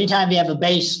 So anytime you have a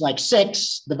base like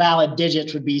 6, the valid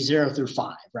digits would be 0 through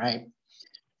 5, right?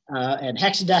 And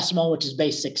hexadecimal, which is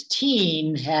base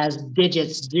 16, has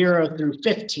digits 0 through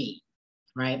 15,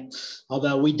 right?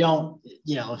 Although we don't,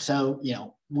 you know, so, you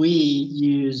know, we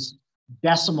use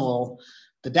decimal,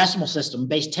 the decimal system,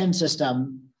 base 10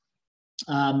 system,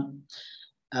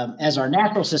 as our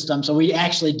natural system. So we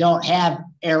actually don't have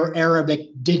Arabic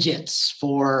digits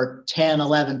for 10,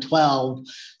 11, 12.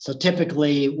 So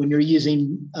typically when you're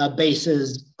using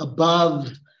bases above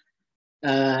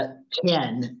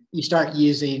 10, you start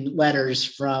using letters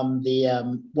from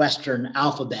the Western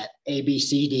alphabet, A, B,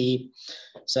 C, D.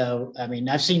 So, I mean,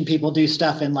 I've seen people do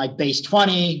stuff in like base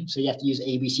 20. So you have to use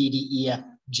A, B, C, D, E, F,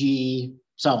 G,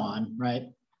 so on, right?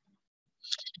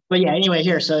 But yeah, anyway,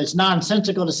 here, so it's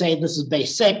nonsensical to say this is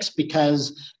base 6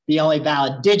 because the only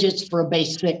valid digits for a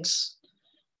base 6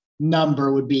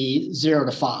 number would be 0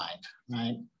 to 5,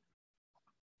 right?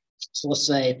 So let's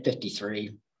say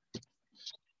 53.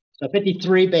 So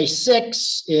 53 base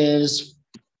 6 is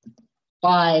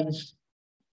 5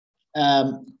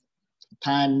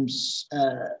 times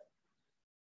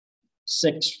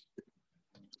 6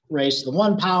 raised to the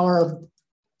 1 power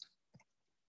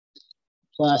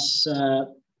plus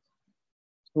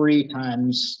 3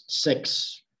 times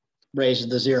 6 raised to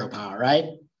the 0 power, right?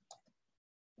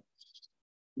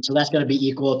 And so that's going to be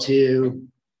equal to,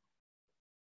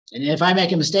 and if I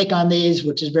make a mistake on these,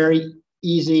 which is very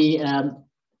easy,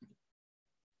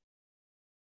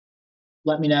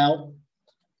 let me know,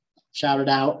 shout it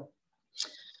out.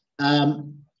 So I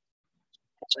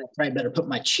probably better put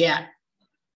my chat,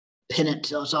 pin it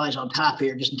so it's always on top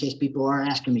here, just in case people are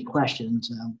asking me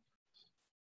questions.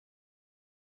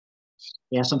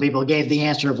 Yeah, some people gave the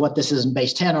answer of what this is in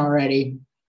base 10 already.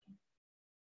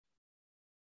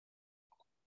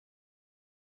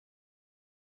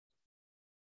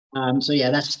 So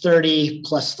yeah, that's 30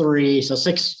 plus 3. So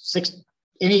 6.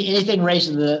 Anything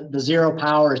raised to the 0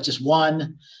 power is just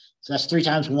 1. So that's 3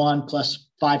 times 1 plus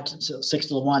 5. So 6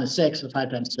 to the 1 is 6. So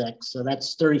 5 times 6. So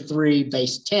that's 33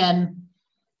 base 10.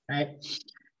 Right.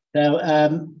 So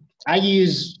I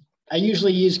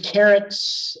usually use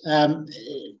carets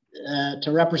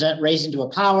to represent raising to a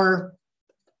power,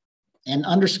 and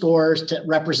underscores to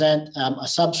represent a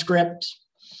subscript,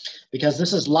 because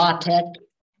this is LaTeX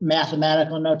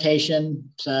mathematical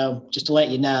notation. So just to let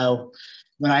you know,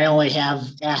 when I only have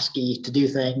ASCII to do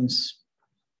things,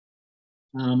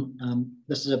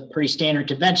 this is a pretty standard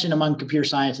convention among computer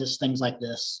scientists, things like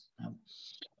this.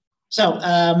 So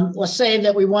let's say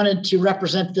that we wanted to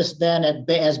represent this then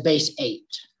as base 8,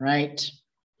 right?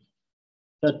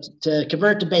 But to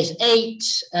convert to base 8,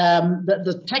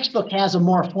 the textbook has a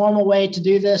more formal way to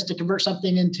do this, to convert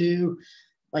something into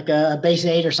like a base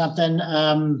 8 or something.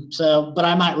 But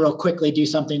I might real quickly do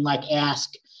something like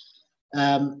ask.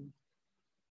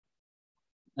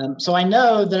 So I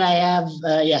know that I have,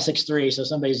 6.3. So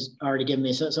somebody's already given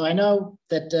me. So I know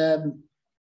that,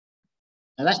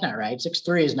 no, that's not right.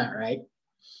 6.3 is not right.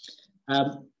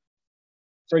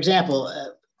 For example,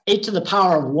 8 to the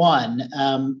power of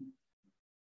 1.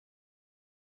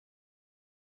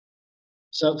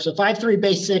 So 5.3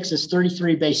 base 6 is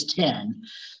 33 base 10.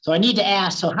 So I need to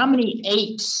ask, so how many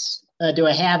 8s do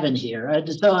I have in here?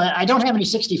 So I don't have any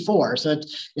 64. So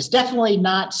it's definitely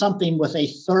not something with a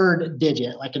third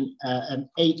digit, like an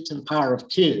 8 to the power of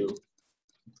 2,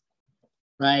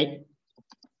 right?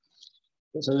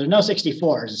 So there's no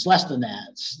 64s. It's less than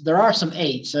that. There are some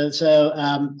 8s. So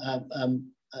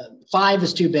 5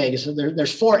 is too big. So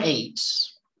there's 4 8s.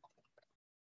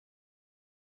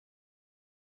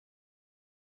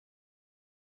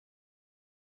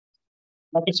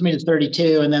 That gets me to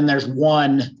 32, and then there's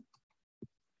 1 to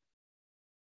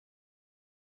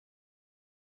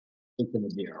the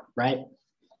 0, right?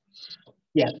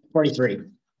 Yeah, 43.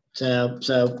 So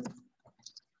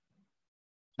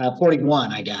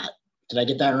 41 I got. Did I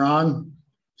get that wrong?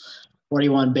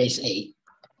 41 base 8.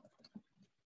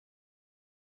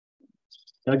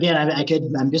 So again,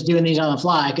 I'm just doing these on the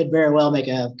fly. I could very well make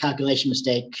a calculation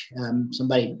mistake.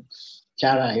 Somebody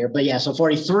shout out here. But yeah, so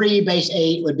 43 base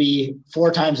 8 would be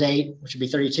 4 times 8, which would be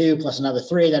 32, plus another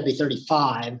 3, that'd be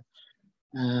 35.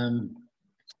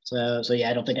 So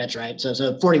yeah, I don't think that's right.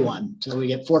 So 41. So we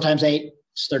get 4 times 8,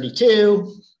 it's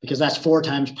 32, because that's 4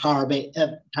 times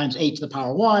times 8 to the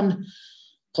power 1,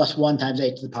 plus 1 times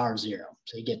 8 to the power of 0.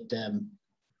 So you get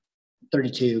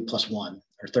 32 plus 1,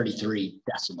 or 33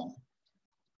 decimal.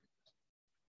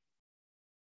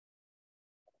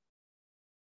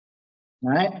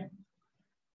 All right.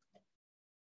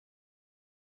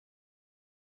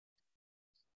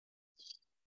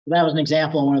 So that was an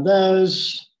example of one of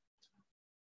those.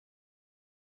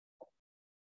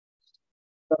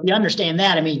 So if you understand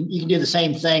that, I mean, you can do the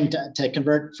same thing to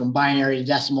convert from binary to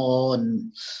decimal,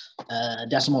 and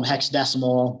decimal to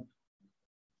hexadecimal,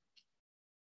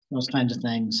 those kinds of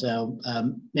things. So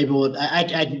maybe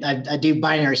I do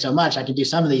binary so much, I can do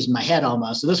some of these in my head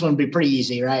almost. So this one would be pretty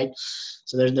easy, right?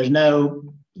 So there's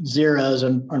no zeros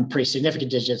on pretty significant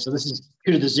digits. So this is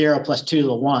 2 to the 0 plus 2 to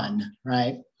the 1,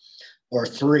 right? Or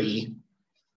 3.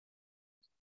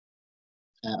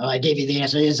 I gave you the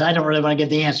answer. I don't really want to give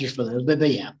the answers for those, but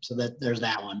yeah, so there's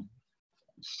that one.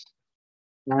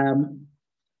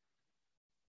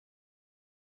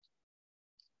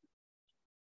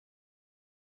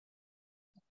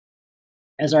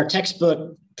 As our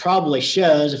textbook probably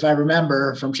shows, if I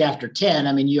remember from chapter 10,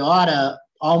 I mean, you ought to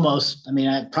almost, I mean,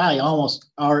 I probably almost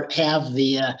have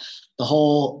the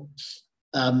whole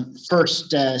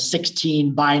first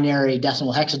 16 binary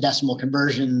decimal hexadecimal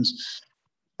conversions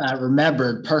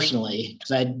remembered personally,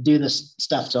 because I do this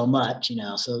stuff so much,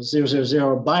 So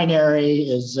 000 binary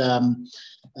is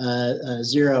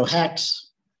 0 hex,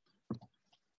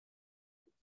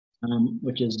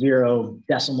 which is 0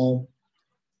 decimal.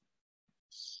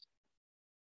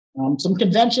 Some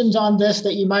conventions on this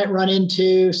that you might run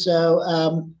into. So,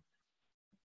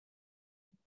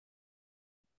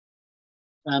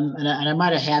 and I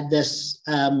might have had this.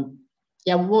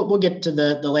 Yeah, we'll get to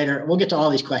the later. We'll get to all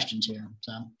these questions here.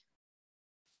 So.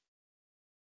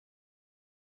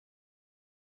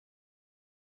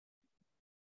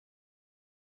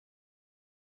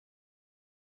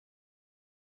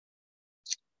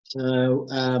 So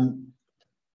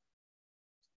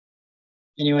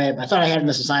anyway, I thought I had in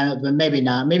this assignment, but maybe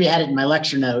not. Maybe I had it in my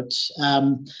lecture notes.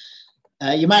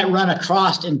 You might run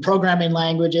across in programming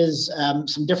languages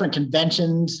some different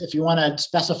conventions if you want to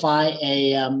specify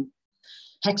a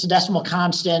hexadecimal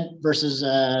constant versus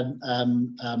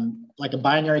like a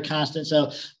binary constant.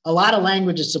 So a lot of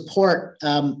languages support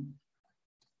that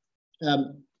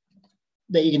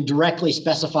you can directly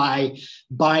specify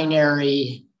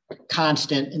binary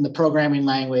constant in the programming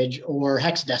language or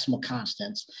hexadecimal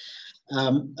constants.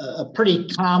 A pretty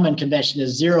common convention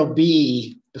is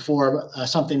 0B before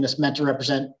something that's meant to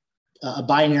represent a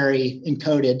binary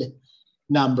encoded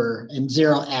number, and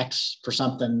 0x for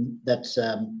something that's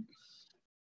a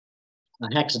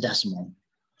hexadecimal.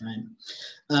 Right?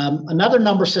 Another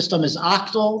number system is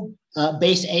octal,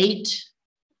 base 8.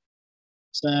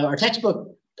 So our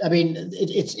textbook, I mean,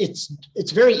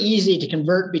 it's very easy to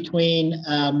convert between.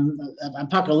 I'm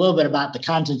talking a little bit about the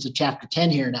contents of chapter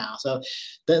 10 here now. So,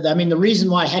 I mean, the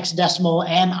reason why hexadecimal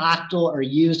and octal are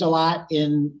used a lot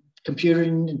in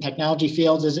computing and technology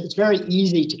fields is it's very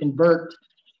easy to convert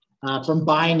from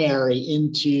binary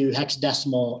into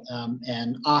hexadecimal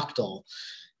and octal,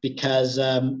 because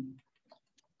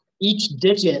each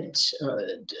digit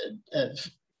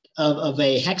of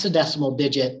a hexadecimal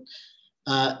digit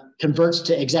converts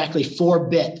to exactly 4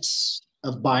 bits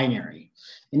of binary.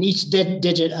 And each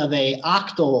digit of a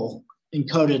octal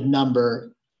encoded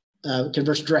number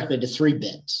converts directly to 3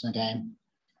 bits, okay?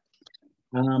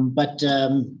 But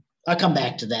I'll come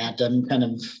back to that. I'm kind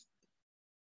of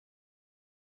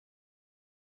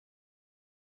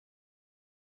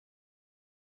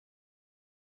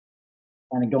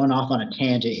going off on a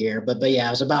tangent here, but yeah,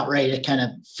 I was about ready to kind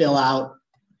of fill out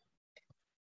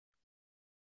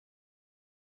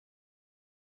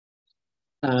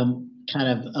kind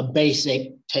of a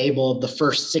basic table of the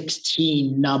first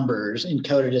 16 numbers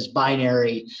encoded as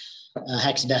binary,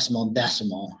 hexadecimal, and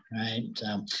decimal, right?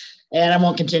 So, and I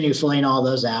won't continue filling all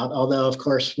those out, although, of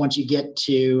course, once you get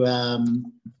to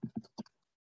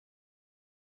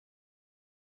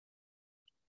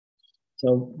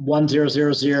so 1000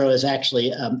 is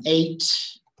actually 8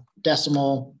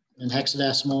 decimal and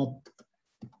hexadecimal.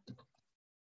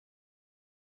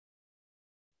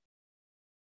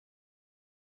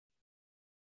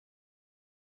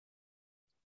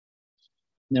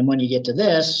 And then when you get to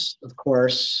this, of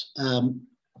course,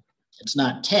 it's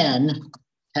not 10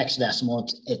 hexadecimal,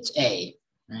 it's A,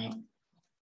 right?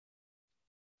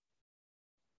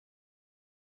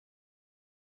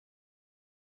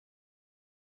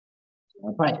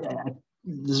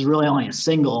 This is really only a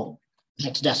single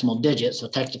hexadecimal digit, so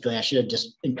technically I should have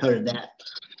just encoded that.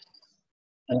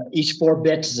 Each 4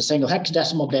 bits is a single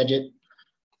hexadecimal digit,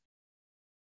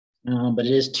 but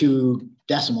it is 2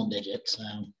 decimal digits.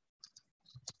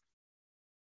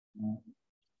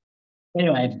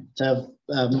 Anyway, so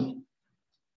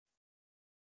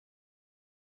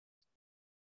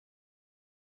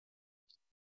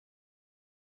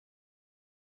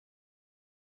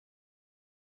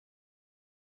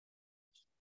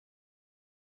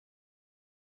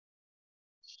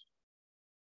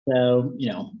you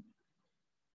know,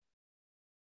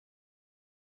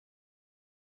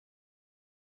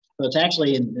 so it's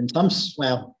actually in some,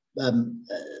 well,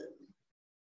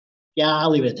 yeah, I'll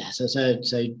leave it at that. So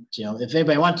you know, if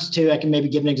anybody wants to, I can maybe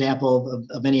give an example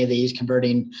of any of these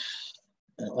converting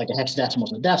like a hexadecimal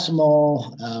to a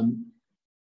decimal.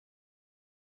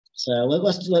 So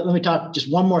let me talk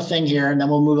just one more thing here, and then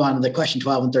we'll move on to the question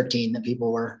 12 and 13 that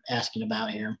people were asking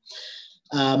about here.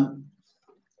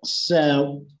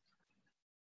 So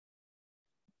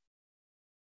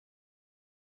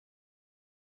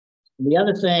the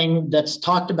other thing that's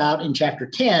talked about in chapter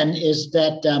 10 is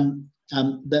that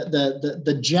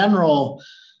the general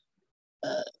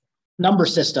number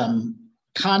system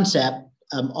concept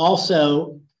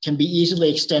also can be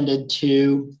easily extended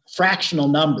to fractional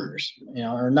numbers, you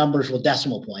know, or numbers with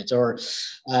decimal points, or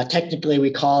technically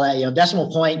we call that, you know,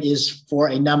 decimal point is for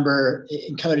a number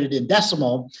encoded in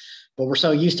decimal, but we're so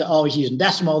used to always using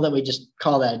decimal that we just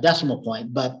call that a decimal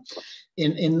point. But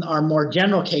in our more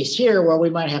general case here, where we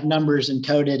might have numbers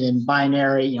encoded in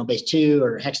binary, you know, base 2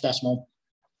 or hexadecimal,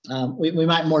 We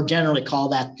might more generally call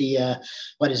that the,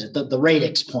 what is it, the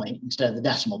radix point instead of the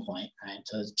decimal point, right?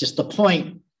 So it's just the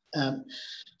point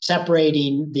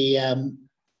separating the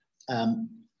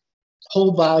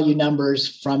whole value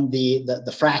numbers from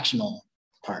the fractional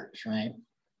parts, right?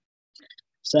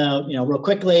 So, real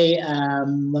quickly,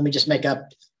 let me just make up,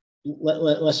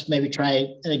 let's maybe try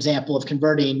an example of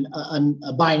converting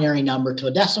a binary number to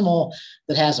a decimal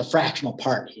that has a fractional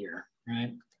part here,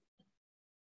 right?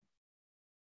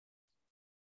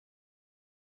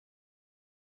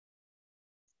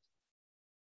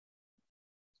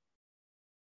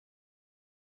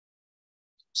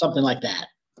 Something like that.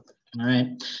 All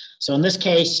right. So in this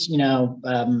case, you don't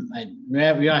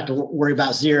have to worry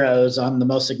about zeros on the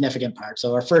most significant part.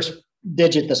 So our first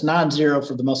digit that's non-zero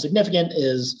for the most significant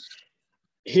is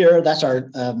here. That's our 2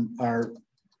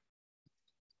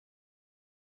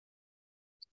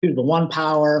 to the 1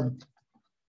 power.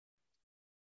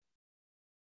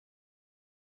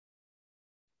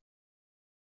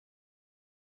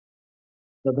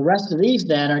 So the rest of these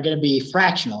then are going to be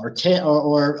fractional or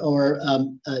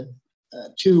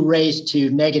 2 raised to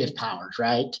negative powers,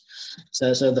 right?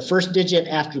 So the first digit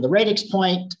after the radix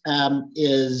point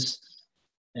is,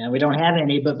 and we don't have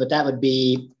any, but that would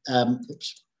be,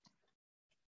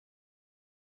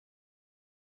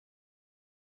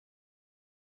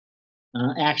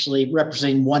 actually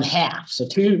representing 1/2. So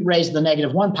 2 raised to the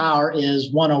negative 1 power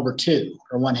is 1/2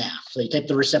 or 1/2. So you take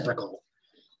the reciprocal.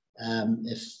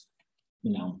 If,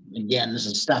 again, this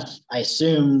is stuff I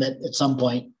assume that at some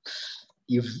point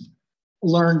you've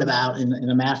learned about in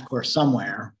a math course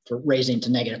somewhere for raising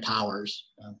to negative powers.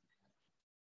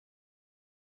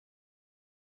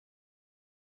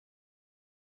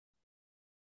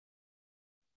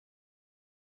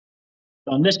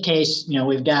 So in this case,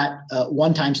 we've got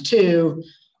 1 times 2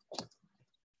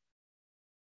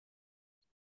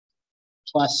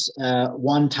 plus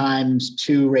 1 times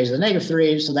 2 raised to the negative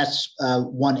 3. So that's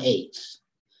 1/8,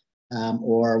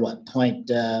 or what,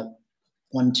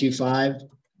 0.125.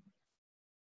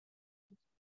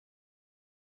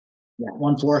 Yeah,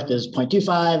 1/4 is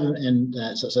 0.25, and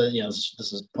so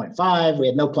this is 0.5. We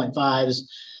had no 0.5s,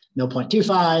 no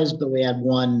 0.25s, but we had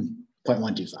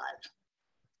 1.125.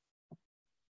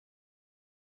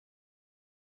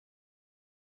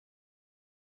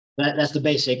 That's the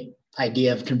basic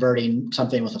idea of converting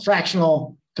something with a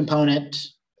fractional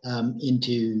component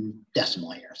into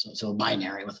decimal here. So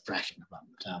binary with a fraction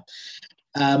component. So,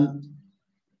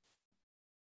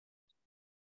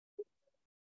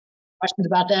 questions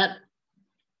about that?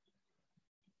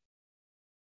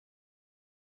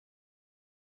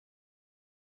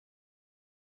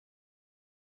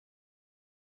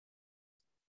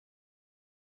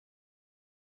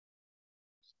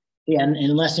 Yeah, and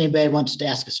unless anybody wants to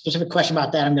ask a specific question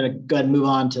about that, I'm going to go ahead and move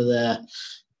on to the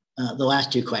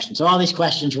last 2 questions. So all these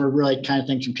questions were really kind of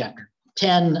things from chapter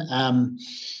 10.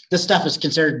 This stuff is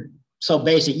considered so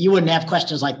basic. You wouldn't have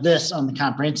questions like this on the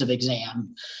comprehensive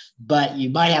exam, but you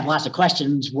might have lots of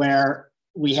questions where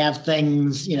we have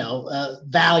things,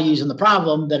 values in the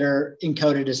problem that are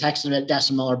encoded as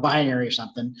hexadecimal or binary or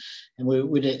something. And we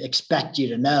would expect you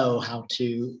to know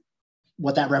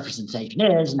what that representation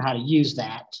is and how to use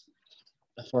that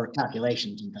for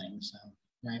calculations and things. So,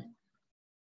 right.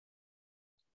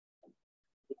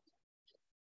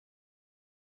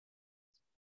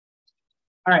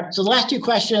 All right, so the last 2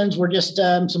 questions were just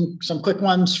some quick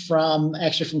ones from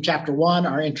chapter 1,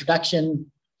 our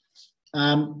introduction.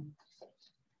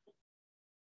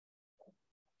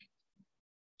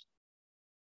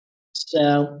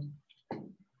 So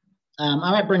I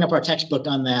might bring up our textbook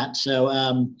on that.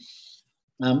 So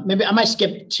maybe I might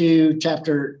skip to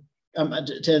chapter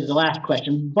to the last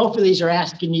question. Both of these are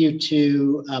asking you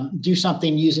to do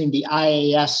something using the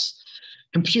IAS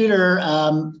computer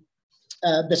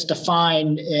that's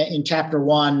defined in chapter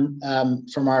 1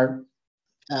 from our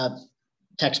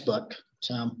textbook.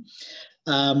 So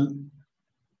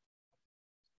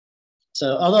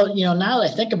although, now that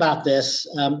I think about this,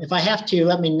 if I have to,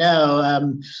 let me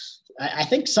know. I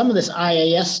think some of this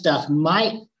IAS stuff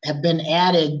might have been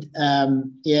added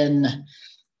in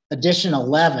edition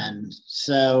 11.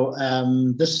 So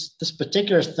this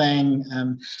particular thing,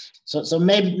 so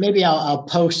maybe I'll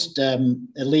post at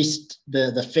least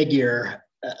the figure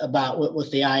about with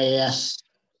the IAS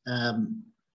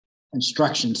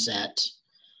instruction set,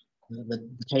 the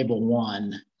table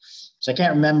 1. So I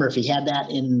can't remember if he had that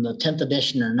in the 10th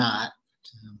edition or not.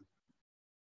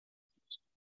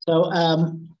 So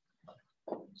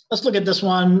let's look at this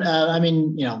one.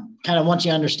 Kind of once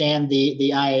you understand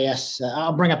the IAS,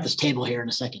 I'll bring up this table here in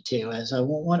a second too. So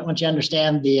once you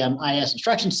understand the IAS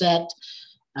instruction set,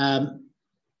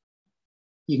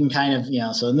 you can kind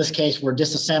of, so in this case, we're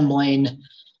disassembling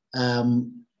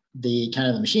the kind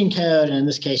of the machine code. And in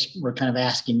this case, we're kind of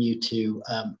asking you to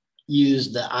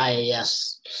use the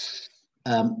IAS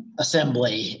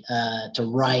assembly to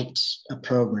write a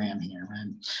program here.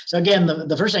 Right? So again,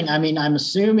 the first thing, I'm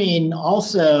assuming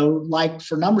also, like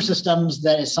for number systems,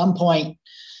 that at some point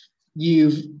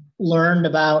you've learned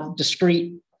about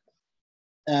discrete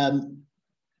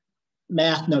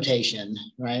math notation,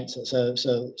 right? So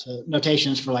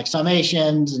notations for like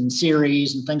summations and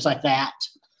series and things like that,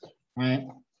 right?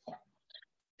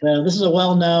 So this is a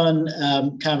well-known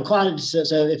kind of equality.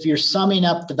 So if you're summing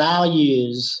up the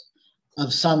values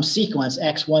of some sequence,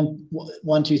 x, 1,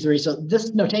 2, 3. So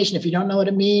this notation, if you don't know what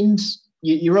it means,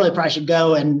 you really probably should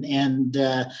go and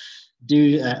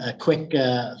do a quick,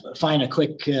 find a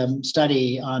quick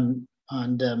study on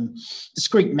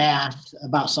discrete math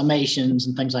about summations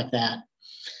and things like that.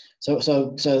 So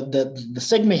the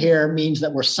sigma here means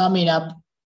that we're summing up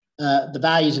the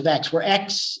values of x, where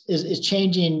x is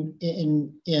changing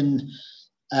in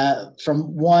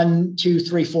from 1, 2,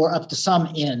 3, 4 up to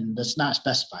some n that's not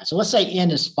specified. So let's say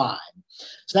n is 5.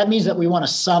 So that means that we want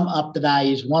to sum up the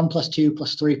values 1 plus 2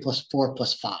 plus 3 plus 4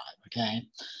 plus 5. Okay,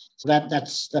 so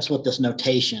that's what this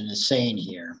notation is saying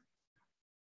here.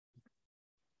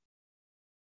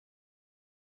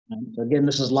 So again,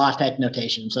 this is LaTeX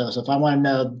notation. So if I want to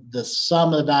know the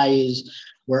sum of the values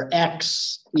where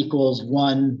x equals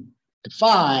 1 to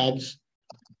 5,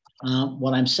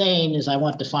 what I'm saying is I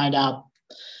want to find out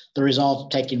the result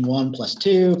of taking 1 plus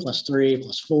 2 plus 3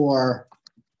 plus 4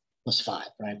 plus 5,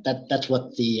 right? That's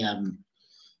what the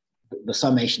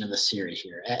summation of the series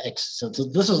here. So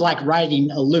this is like writing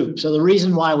a loop. So the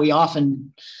reason why we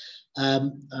often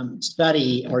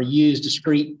study or use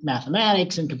discrete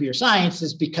mathematics and computer science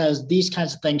is because these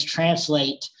kinds of things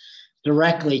translate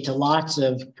directly to lots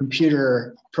of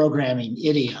computer programming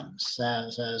idioms.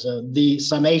 So the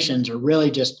summations are really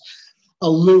just a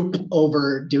loop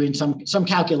over doing some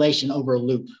calculation over a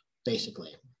loop, basically.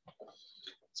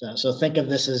 So think of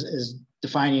this as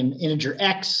defining integer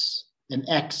x, and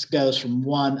x goes from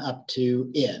 1 up to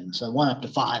n. So 1 up to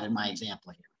 5 in my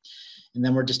example here. And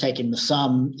then we're just taking the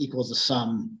sum equals the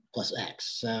sum plus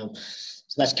x. So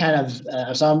that's kind of,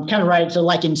 so I'm kind of writing, so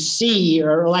like in C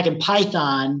or like in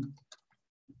Python,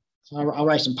 so I'll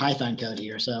write some Python code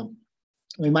here. So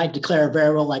we might declare a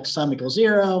variable like sum equals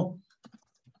 0.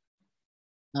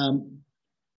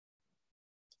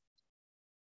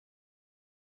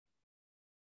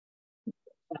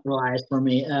 Realize for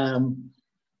me.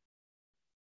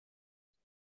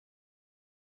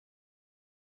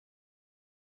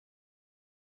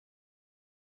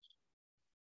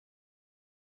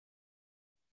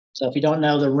 So if you don't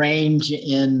know the range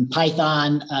in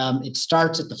Python, it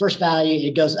starts at the first value,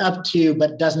 it goes up to,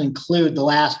 but doesn't include the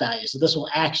last value. So this will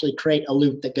actually create a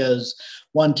loop that goes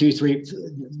 1, 2, 3,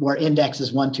 where index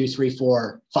is 1, 2, 3,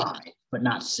 4, 5, but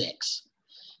not 6.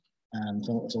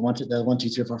 So once it does 1, 2,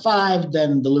 3, 4, 5,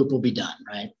 then the loop will be done,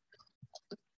 right?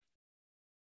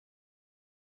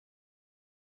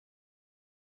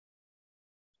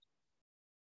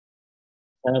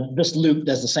 This loop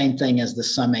does the same thing as the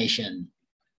summation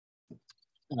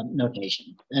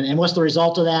notation. And what's the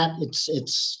result of that?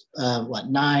 It's what,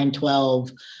 9,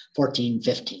 12, 14,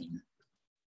 15,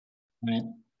 right?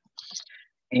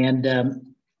 And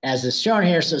as is shown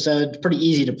here, so it's pretty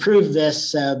easy to prove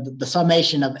this. The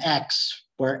summation of x,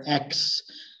 where x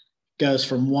goes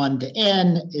from 1 to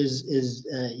n, is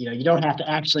you don't have to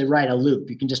actually write a loop.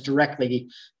 You can just directly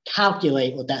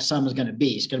calculate what that sum is going to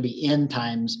be. It's going to be n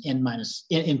times n minus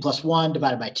n plus 1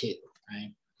 divided by 2,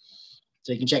 right?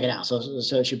 So you can check it out. So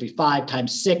it should be 5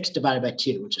 times 6 divided by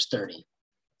 2, which is 30.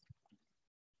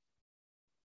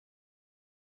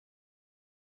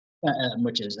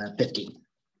 Which is 15.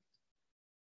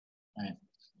 All right.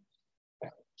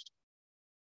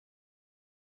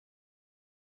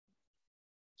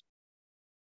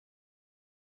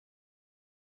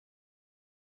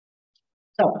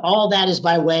 So all that is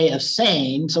by way of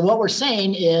saying, so what we're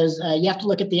saying is you have to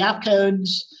look at the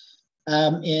opcodes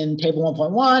in table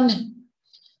 1.1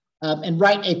 and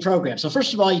write a program. So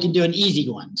first of all, you can do an easy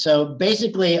one. So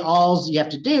basically all you have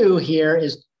to do here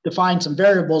is define some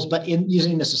variables, but in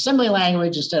using this assembly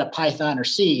language instead of Python or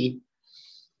C,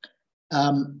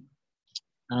 and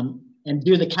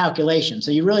do the calculation. So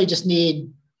you really just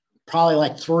need probably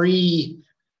like 3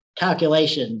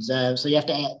 calculations. So you have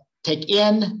to take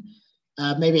n,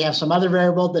 maybe have some other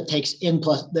variable that takes n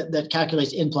plus, that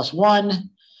calculates n plus 1.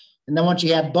 And then once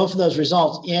you have both of those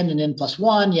results, n and n plus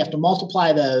 1, you have to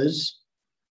multiply those,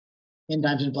 n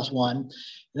times n plus 1. And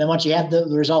then once you have the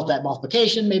result of that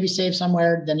multiplication, maybe saved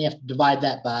somewhere, then you have to divide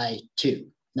that by 2.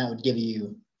 that would give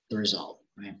you the result,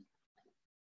 right?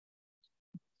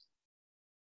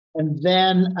 And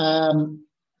then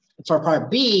for part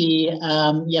B,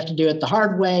 you have to do it the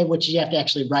hard way, which you have to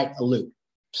actually write a loop.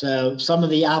 So some of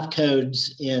the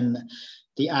opcodes in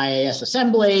the IAS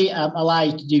assembly allow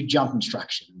you to do jump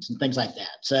instructions and things like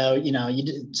that. So,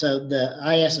 so the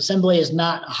IAS assembly is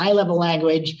not a high level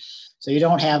language. So you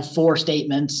don't have for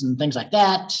statements and things like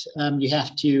that. You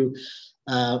have to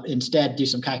instead do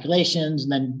some calculations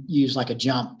and then use like a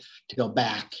jump to go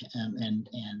back and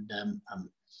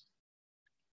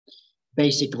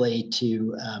basically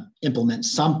to implement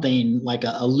something like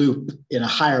a loop in a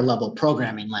higher level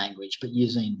programming language, but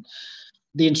using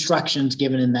the instructions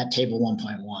given in that table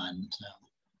 1.1. So.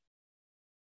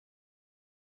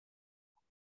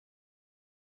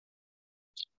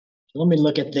 Let me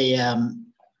look at the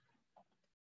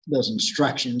those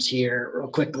instructions here real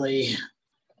quickly.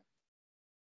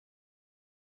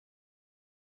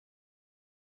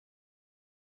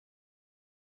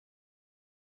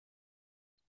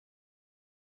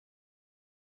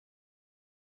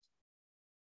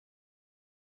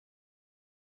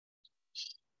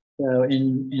 So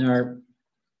in our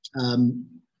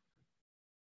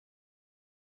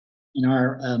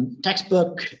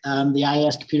textbook, the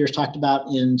IAS computers talked about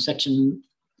in section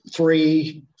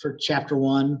 3 for chapter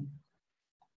 1.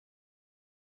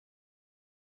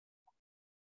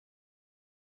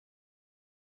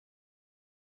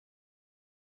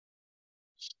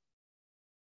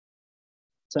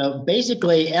 So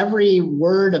basically every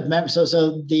word of memory, so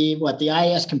the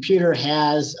IAS computer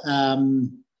has,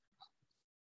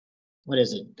 what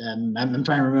is it? I'm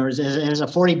trying to remember. It has a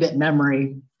 40-bit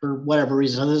memory for whatever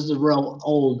reason. So this is a real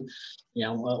old,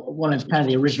 one of kind of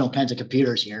the original kinds of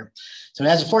computers here. So it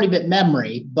has a 40-bit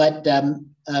memory, but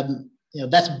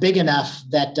that's big enough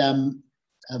that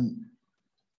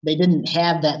they didn't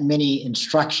have that many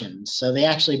instructions. So they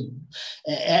actually,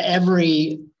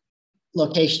 every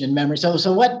location in memory.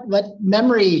 So what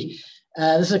memory,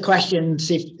 this is a question,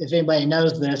 see if anybody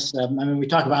knows this. We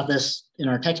talk about this in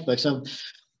our textbook. So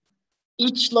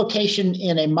each location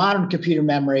in a modern computer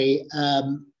memory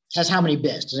has how many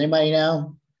bits? Does anybody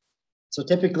know? So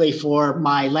typically for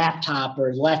my laptop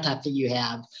or the laptop that you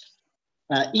have,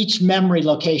 each memory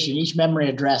location, each memory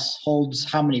address holds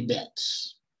how many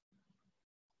bits?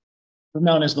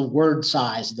 Known as the word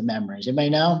size of the memories. Anybody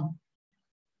know?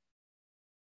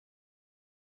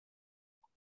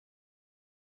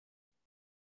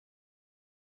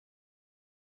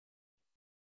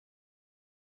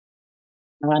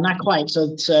 Not quite.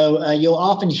 So you'll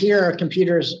often hear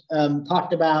computers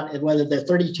talked about whether they're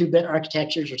 32-bit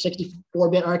architectures or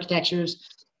 64-bit architectures.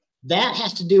 That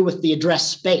has to do with the address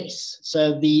space.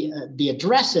 So the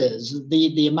addresses,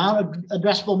 the amount of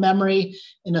addressable memory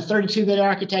in a 32-bit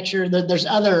architecture, there's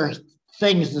other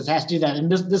things that has to do that.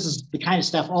 And this is the kind of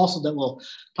stuff also that we'll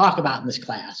talk about in this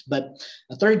class. But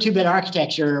a 32-bit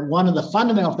architecture, one of the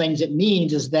fundamental things it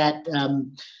means is that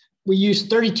we use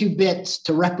 32 bits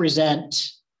to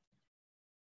represent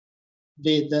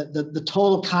the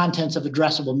total contents of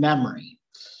addressable memory.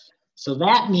 So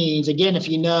that means, again, if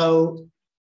you know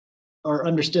or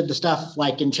understood the stuff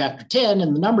like in chapter 10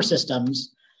 in the number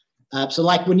systems, so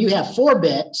like when you have 4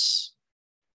 bits,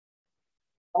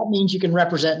 that means you can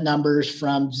represent numbers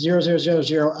from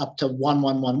 0000 up to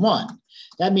 1111.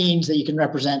 That means that you can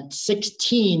represent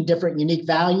 16 different unique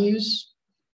values,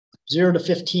 0 to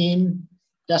 15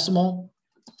 decimal,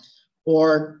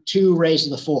 or 2 raised to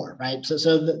the 4, right? So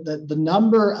the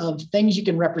number of things you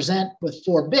can represent with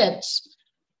 4 bits,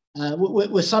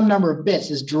 with some number of bits,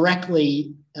 is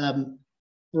directly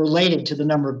related to the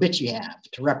number of bits you have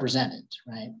to represent it,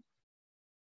 right?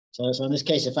 So in this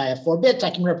case, if I have 4 bits,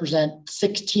 I can represent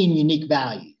 16 unique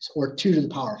values, or 2 to the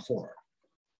power of 4.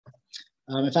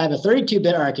 If I have a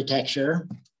 32-bit architecture,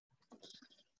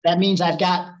 that means I've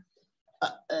got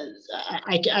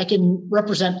I can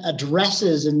represent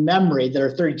addresses in memory that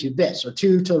are 32 bits, or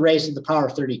 2 to the raised to the power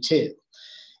of 32.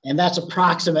 And that's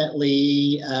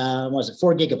approximately,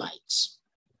 4 gigabytes.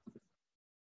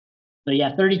 So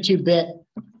yeah, 32-bit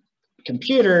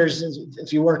computers,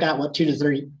 if you work out what 2 to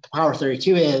the power of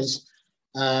 32 is,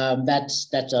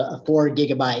 that's a 4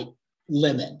 gigabyte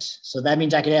limit. So that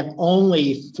means I could have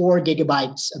only 4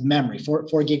 gigabytes of memory, 4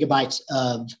 gigabytes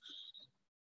of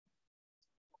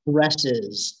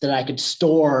addresses that I could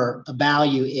store a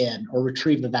value in or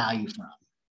retrieve the value from,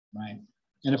 right?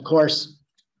 And of course,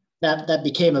 that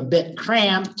became a bit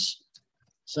cramped.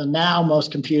 So now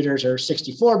most computers are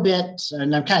 64 bits,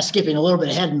 and I'm kind of skipping a little bit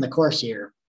ahead in the course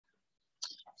here,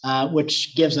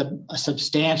 which gives a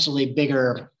substantially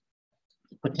bigger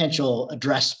potential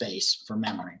address space for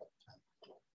memory.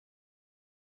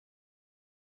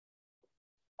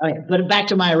 Okay, but back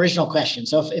to my original question.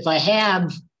 So if I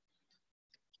have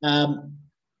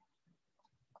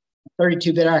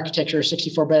 32-bit architecture,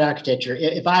 64-bit architecture,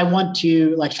 if I want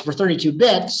to, like for 32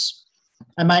 bits,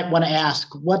 I might want to ask,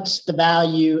 what's the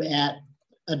value at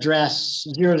address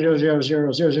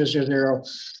 0000000,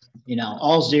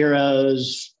 all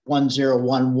zeros,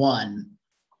 1011,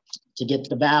 to get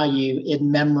the value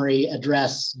in memory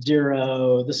address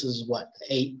 0. This is what,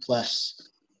 8 plus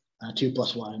 2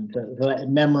 plus 1, so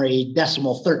memory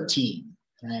decimal 13,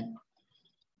 right?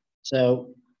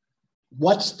 So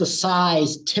what's the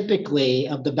size typically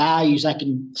of the values I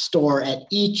can store at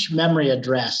each memory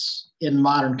address in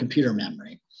modern computer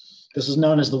memory? This is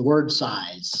known as the word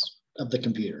size of the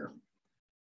computer.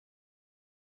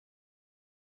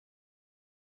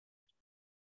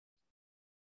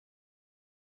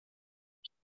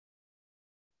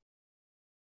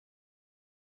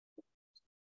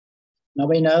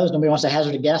 Nobody knows. Nobody wants to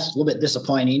hazard a guess. A little bit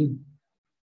disappointing.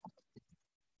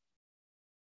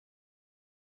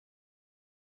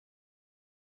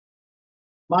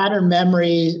 Modern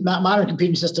memory, modern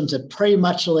computing systems have pretty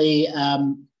muchly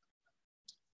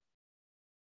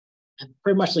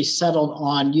settled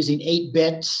on using 8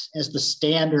 bits as the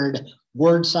standard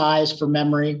word size for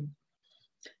memory.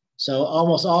 So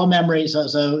almost all memory. So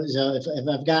if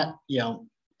I've got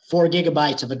 4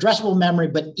 gigabytes of addressable memory,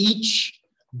 but each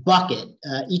bucket,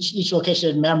 each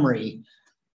location in memory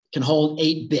can hold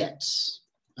 8 bits.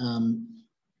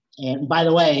 And by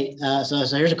the way, so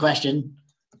here's a question.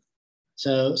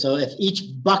 So if each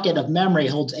bucket of memory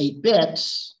holds 8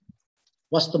 bits,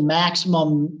 what's the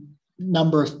maximum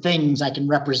number of things I can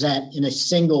represent in a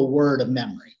single word of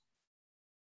memory?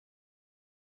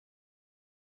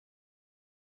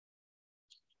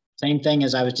 Same thing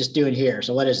as I was just doing here.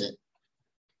 So what is it?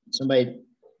 Somebody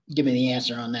give me the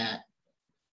answer on that.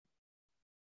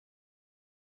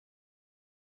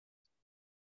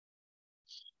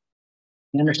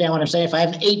 You understand what I'm saying? If I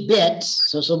have 8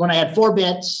 bits, so when I had 4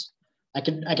 bits, I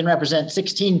can represent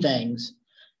 16 things.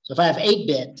 So if I have 8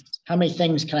 bits, how many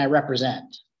things can I represent?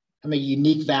 How many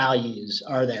unique values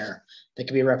are there that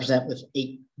can be represented with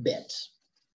 8 bits?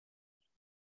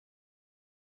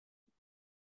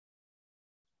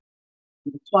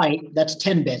 Right, that's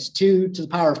 10 bits. 2 to the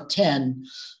power of 10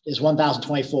 is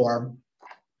 1024.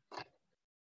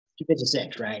 2 bits is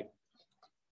 6, right?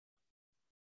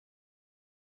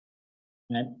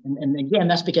 And again,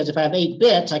 that's because if I have 8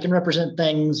 bits, I can represent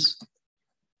things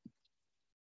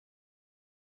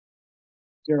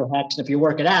 0 hex. And if you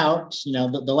work it out,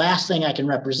 the last thing I can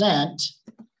represent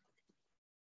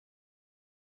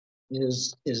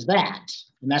is that.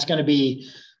 And that's going to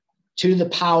be 2 to the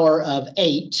power of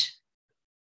 8.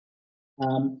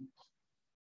 I'm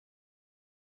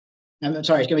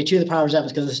sorry, it's going to be 2 to the power of 7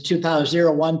 because it's 2 to the power of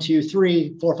 0, 1, 2,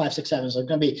 3, 4, 5, 6, 7. So it's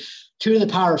going to be 2 to the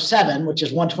power of 7, which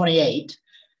is 128.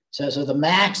 So the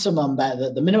maximum,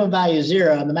 the minimum value is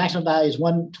 0, and the maximum value is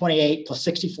 128 plus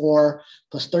 64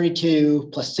 plus 32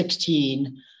 plus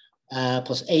 16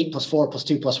 plus 8 plus 4 plus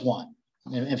 2 plus 1.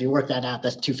 And if you work that out,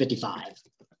 that's 255.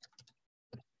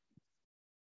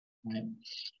 Right?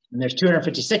 And there's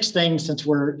 256 things since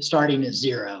we're starting at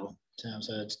 0. So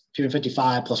it's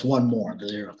 255 plus 1 more, the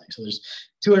 0 thing. So there's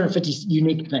 250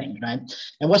 unique things, right?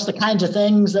 And what's the kinds of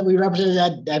things that we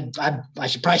represent? I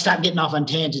should probably stop getting off on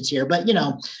tangents here, but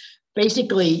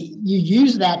basically you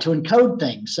use that to encode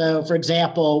things. So for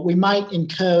example, we might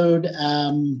encode,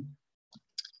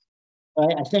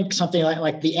 I think something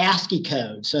like the ASCII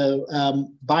code. So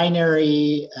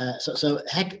binary,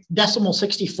 decimal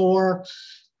 64.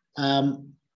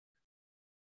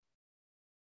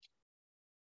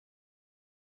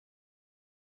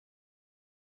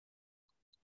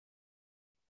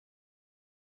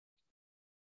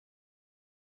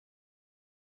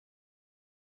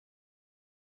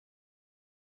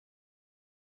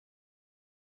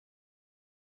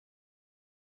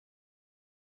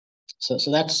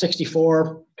 So that's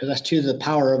 64 because that's 2 to the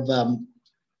power of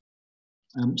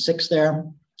 6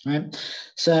 there, right?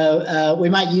 So we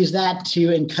might use that to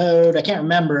encode, I can't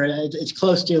remember, it's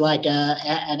close to like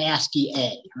an ASCII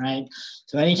A, right?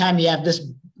 So anytime you have this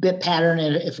bit pattern,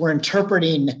 and if we're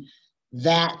interpreting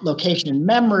that location in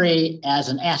memory as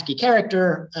an ASCII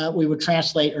character, we would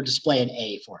translate or display an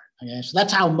A for it. Okay, so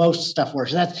that's how most stuff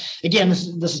works. So that's, again,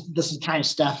 this is kind of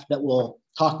stuff that we'll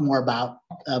talk more about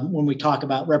when we talk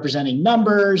about representing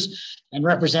numbers and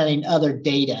representing other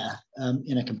data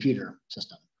in a computer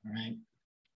system. All right.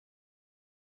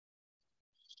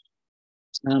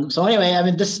 So anyway, I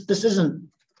mean, this isn't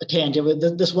a tangent.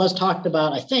 This was talked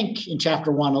about, I think, in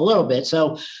chapter 1 a little bit.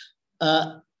 So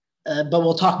but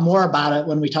we'll talk more about it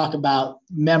when we talk about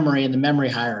memory and the memory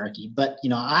hierarchy. But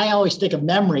I always think of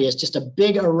memory as just a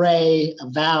big array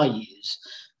of values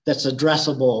that's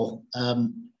addressable.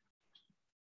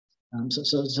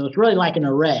 So it's really like an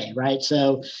array, right?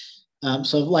 So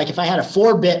like if I had a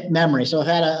 4-bit memory, so if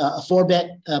I had a 4-bit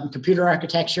computer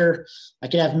architecture, I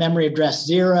could have memory address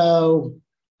 0,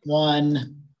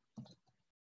 1,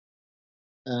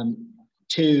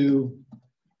 2,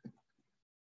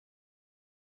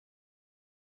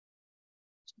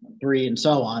 3, and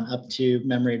so on, up to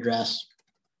memory address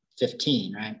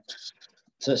 15, right?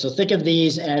 So think of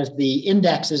these as the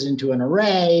indexes into an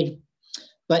array,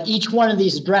 but each one of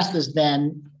these addresses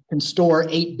then can store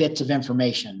 8 bits of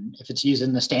information if it's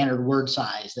using the standard word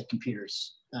size that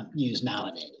computers use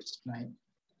nowadays, right?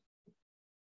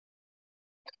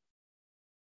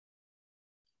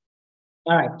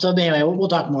 All right, so anyway, we'll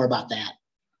talk more about that.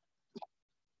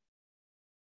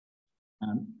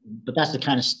 But that's the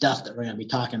kind of stuff that we're going to be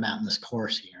talking about in this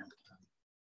course here.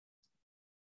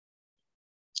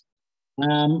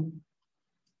 All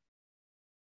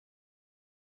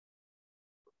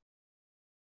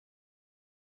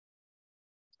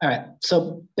right,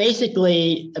 so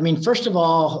basically, first of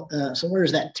all, so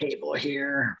where's that table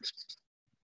here?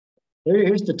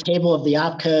 Here's the table of the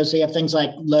opcodes. So you have things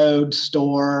like load,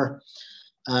 store,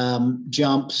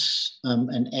 jumps,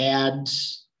 and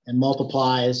adds and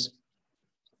multiplies.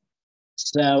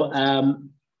 So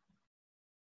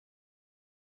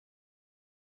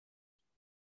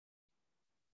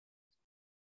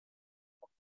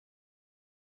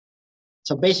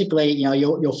so basically,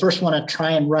 you'll first want to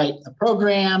try and write a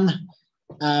program.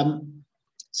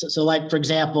 So like, for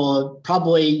example,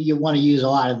 probably you want to use a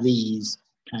lot of these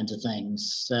kinds of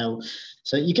things. So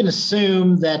you can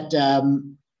assume that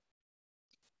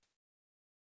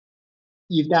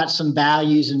you've got some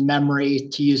values in memory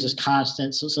to use as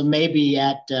constants. So maybe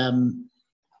at so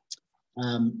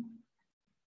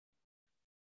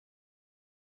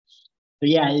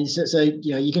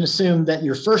you can assume that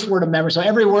your first word of memory, so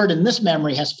every word in this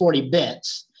memory has 40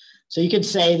 bits. So you could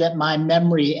say that my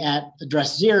memory at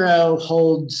address 0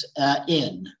 holds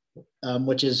in,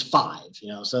 which is 5.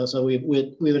 So we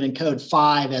would encode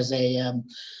 5 as a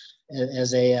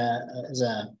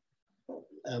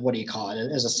what do you call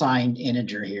it? As a signed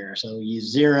integer here. So we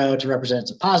use 0 to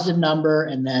represent a positive number,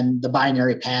 and then the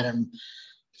binary pattern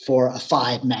for a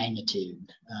 5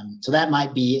 magnitude. So that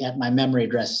might be at my memory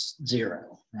address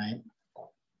 0, right?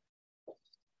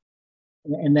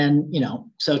 And then,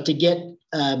 so to get,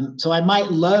 so I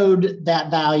might load that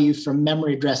value from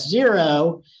memory address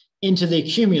 0 into the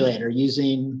accumulator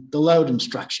using the load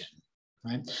instruction,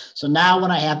 right? So now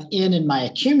when I have in my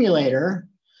accumulator,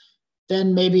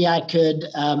 then maybe I could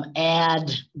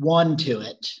add 1 to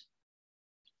it.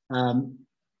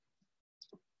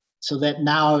 So that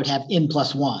now I would have in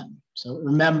plus 1. So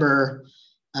remember,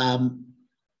 to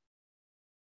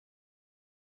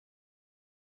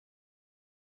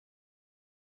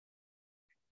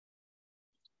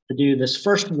do this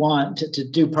first one, to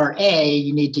do part A,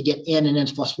 you need to get in and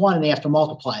ins plus 1, and they have to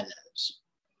multiply those,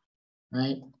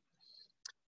 right?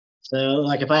 So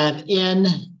like if I have in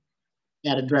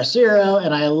at address 0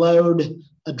 and I load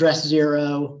address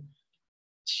 0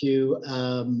 to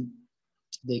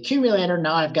the accumulator,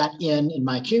 now I've got in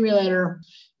my accumulator.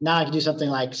 Now I can do something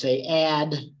like, say,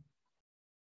 add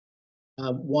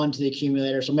 1 to the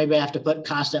accumulator. So maybe I have to put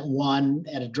constant 1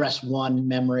 at address 1 in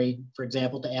memory, for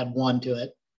example, to add 1 to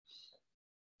it.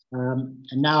 And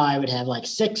now I would have like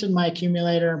 6 in my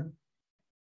accumulator.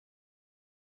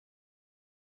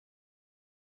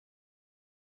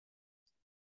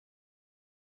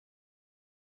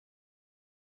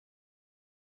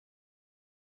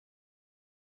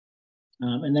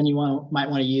 And then you might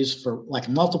want to use for like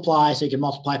multiply, so you can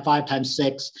multiply 5 times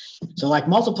 6. So like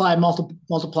multiplies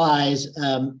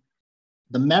the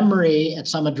memory at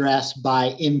some address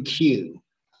by MQ,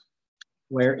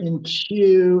 where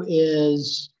MQ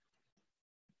is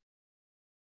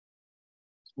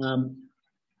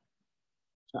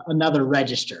another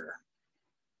register,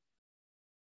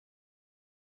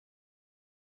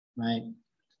 right?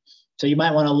 So you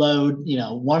might want to load,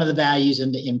 one of the values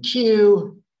into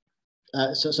MQ.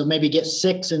 So maybe get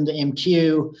 6 into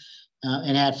MQ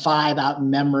and add 5 out in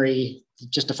memory,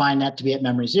 just to find that to be at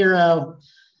memory 0.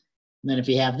 And then if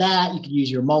you have that, you can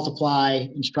use your multiply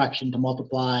instruction to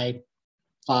multiply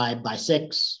 5 by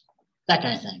 6, that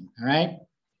kind of thing, all right?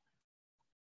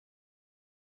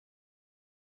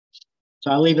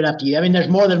 So I'll leave it up to you. There's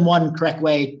more than one correct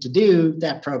way to do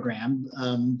that program,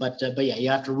 but yeah, you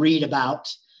have to read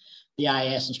about the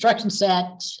IIS instruction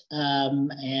set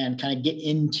and kind of get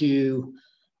into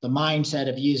mindset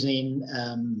of using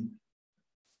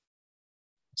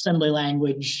assembly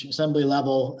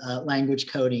level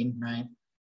language coding, right?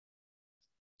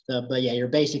 So, but yeah, your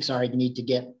basics are you need to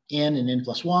get n and n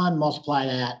plus 1, multiply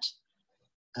that,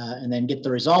 and then get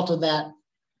the result of that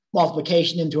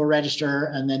multiplication into a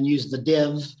register, and then use the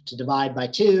div to divide by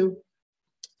 2.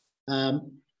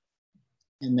 And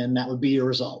then that would be your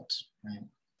result, right?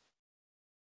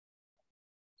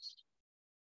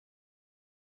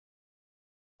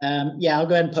 Yeah, I'll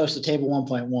go ahead and post the table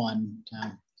 1.1.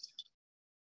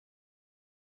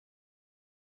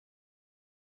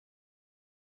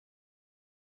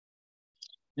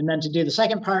 And then to do the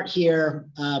second part here,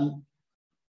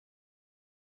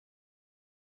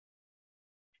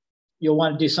 you'll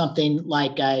want to do something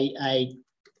like I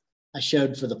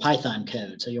showed for the Python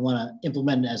code. So you want to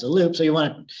implement it as a loop. So you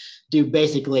want to do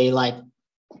basically like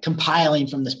compiling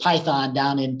from this Python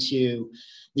down into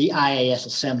the IAS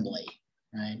assembly,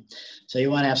 right? So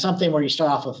you want to have something where you start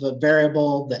off with a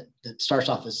variable that starts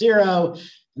off with 0,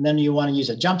 and then you want to use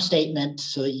a jump statement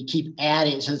so that you keep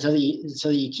adding, so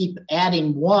you keep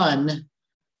adding 1.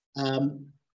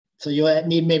 So you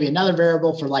need maybe another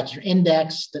variable for like your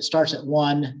index that starts at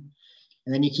 1,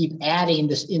 and then you keep adding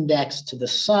this index to the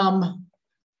sum,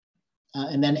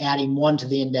 and then adding 1 to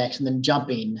the index, and then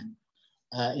jumping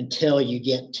until you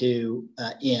get to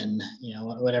n, you know,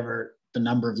 whatever the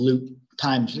number of loop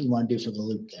times you want to do for the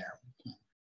loop there.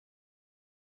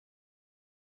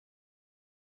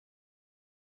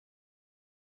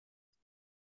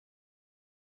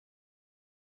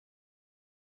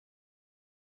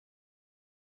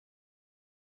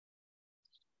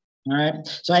 All right,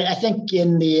 so I think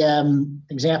in the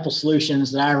example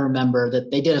solutions that I remember that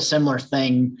they did a similar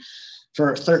thing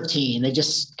for 13. They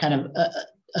just kind of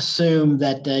assume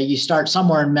that you start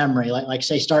somewhere in memory, like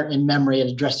say start in memory at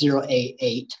address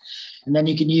 088, and then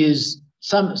you can use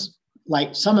some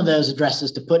of those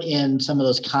addresses to put in some of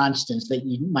those constants that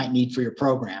you might need for your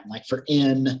program, like for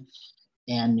n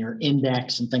and your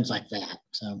index and things like that.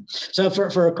 So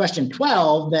for question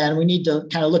 12, then we need to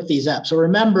kind of look these up. So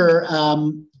remember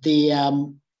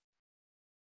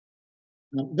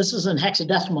this is in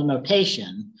hexadecimal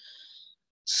notation.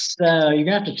 So you're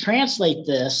gonna have to translate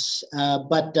this,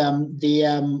 but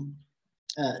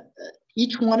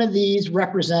each one of these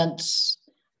represents,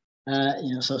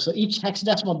 you know, so each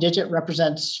hexadecimal digit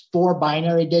represents 4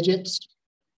 binary digits,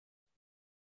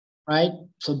 right?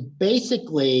 So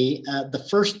basically, the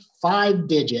first 5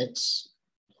 digits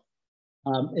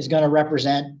is going to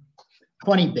represent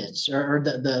 20 bits, or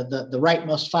the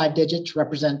rightmost 5 digits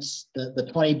represents the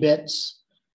 20 bits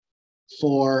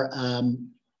for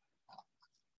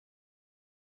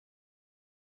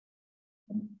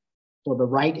the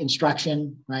write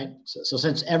instruction, right? So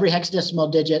since every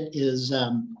hexadecimal digit is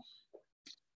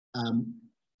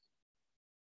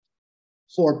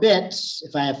 4 bits,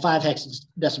 if I have 5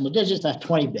 hexadecimal digits, I have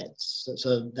 20 bits.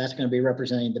 So that's going to be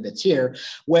representing the bits here,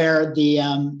 where the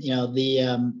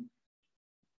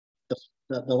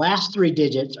last 3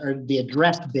 digits are the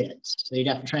address bits. So you'd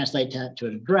have to translate that to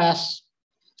an address.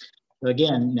 So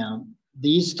again, you know,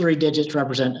 these 3 digits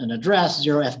represent an address,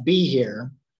 0FB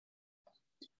here.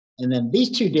 And then these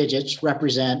 2 digits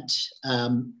represent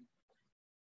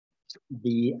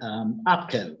the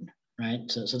opcode,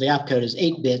 right? So the opcode is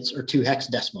 8 bits or 2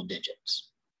 hexadecimal digits.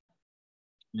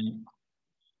 Right?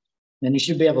 Then you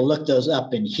should be able to look those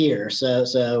up in here. So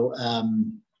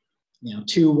you know,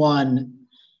 2-1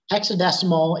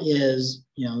 hexadecimal is,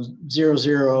 you know,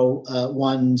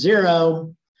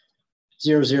 0010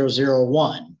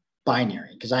 0001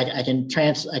 binary, because I can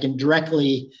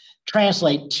directly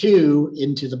translate 2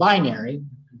 into the binary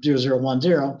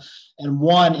 0010 and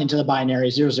 1 into the binary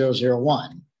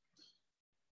 0001.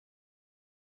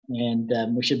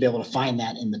 And we should be able to find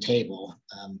that in the table.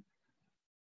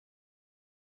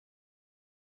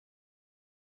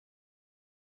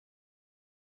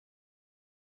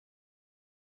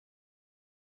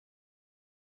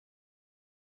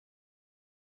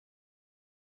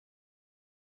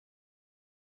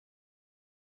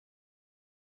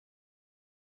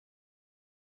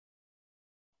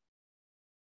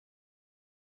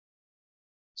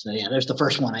 So yeah, there's the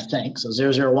first one, I think. So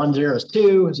 0010 is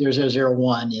 2,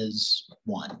 0001 is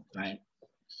 1, right?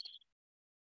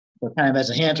 So kind of as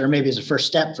a hint, or maybe as a first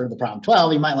step for the problem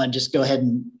 12, you might want to just go ahead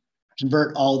and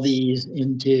convert all these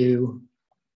into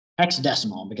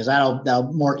hexadecimal, because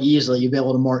that'll more easily, you'll be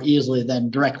able to more easily then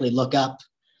directly look up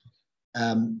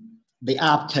the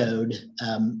opcode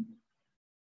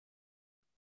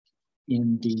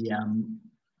in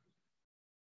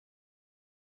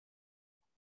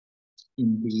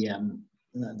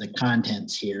the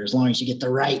contents here, as long as you get the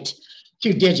right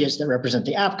 2 digits that represent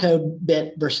the opcode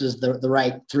bit versus the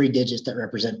right 3 digits that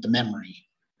represent the memory.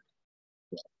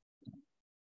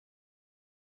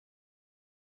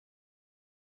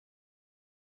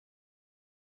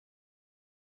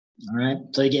 All right,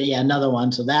 so you get another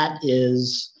one. So that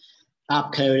is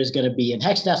opcode is going to be in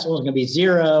hexadecimal is going to be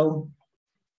 0,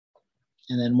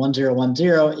 and then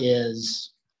 1010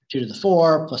 is 2 to the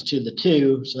 4 plus 2 to the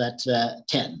 2, so that's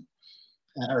 10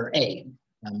 or A.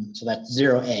 So that's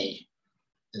 0A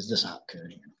is this opcode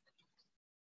here.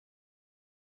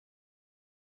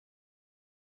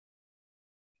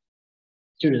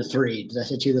 2 to the 3. Did I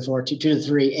say 2 to the 4? 2 to the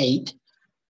 3, 8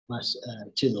 plus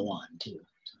 2 to the 1, 2.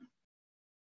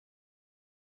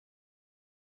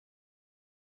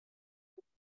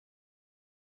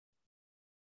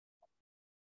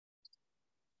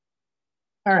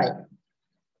 All right.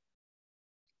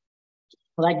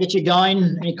 Will that get you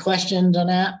going? Any questions on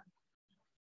that?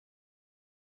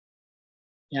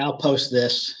 Yeah, I'll post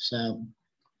this. So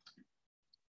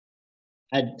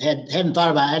I hadn't thought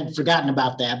about it. I'd forgotten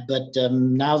about that, but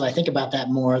now that I think about that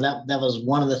more, that was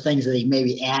one of the things that he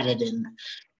maybe added in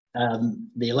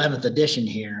the 11th edition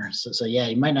here. So yeah,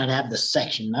 you might not have this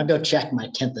section. I'll go check my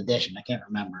 10th edition. I can't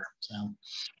remember. So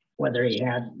whether he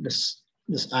had this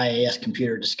IAS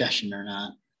computer discussion or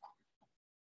not.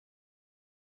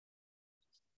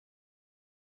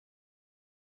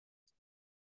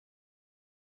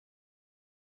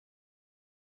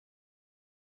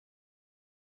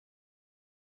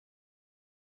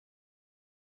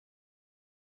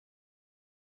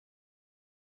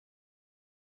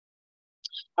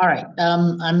 All right,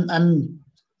 I'm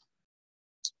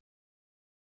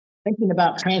thinking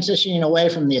about transitioning away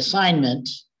from the assignment.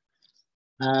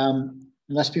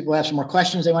 Unless people have some more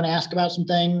questions they want to ask about some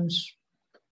things.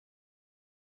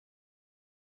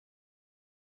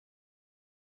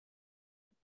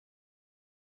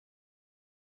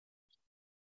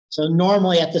 So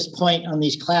normally at this point on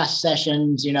these class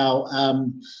sessions, I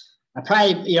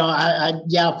probably,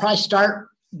 I'll probably start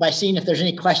by seeing if there's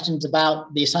any questions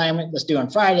about the assignment that's due on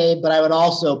Friday, but I would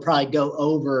also probably go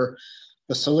over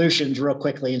the solutions real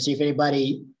quickly and see if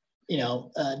anybody,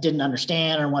 didn't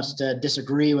understand or wants to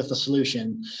disagree with the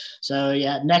solution. So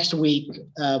yeah, next week,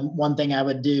 one thing I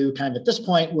would do kind of at this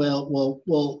point,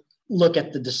 we'll look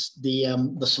at the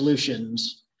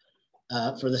solutions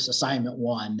for this assignment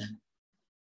 1.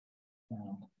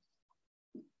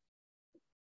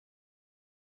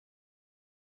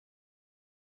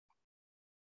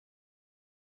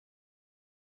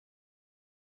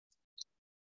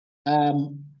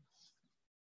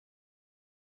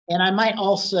 And I might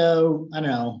also, I don't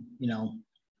know,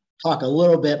 talk a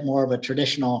little bit more of a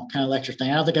traditional kind of lecture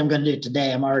thing. I don't think I'm going to do it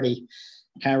today. I'm already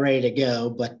kind of ready to go,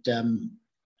 but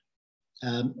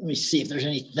let me see if there's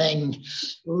anything.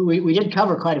 We did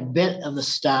cover quite a bit of the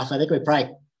stuff. I think we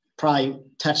probably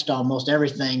touched on most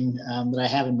everything that I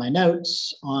have in my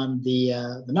notes on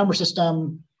the number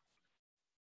system.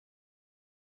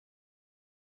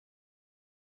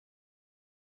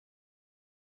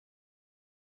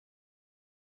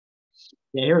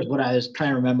 Yeah, here's what I was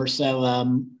trying to remember. So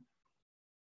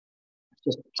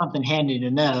just something handy to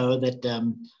know that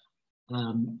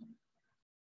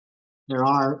there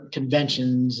are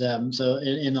conventions. So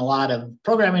in a lot of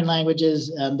programming languages,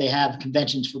 they have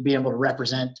conventions for being able to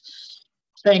represent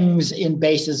things in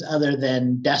bases other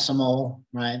than decimal,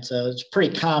 right? So it's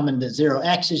pretty common that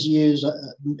 0x is used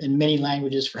in many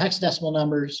languages for hexadecimal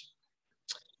numbers.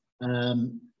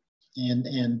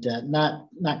 And not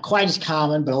quite as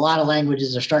common, but a lot of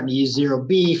languages are starting to use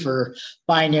 0b for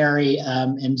binary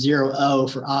and 0o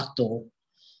for octal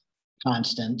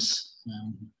constants.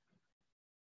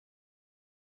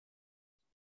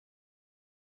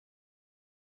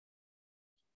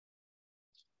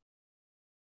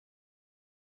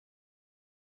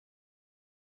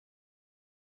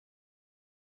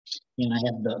 And I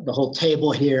have the whole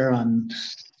table here on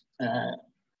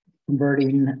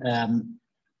converting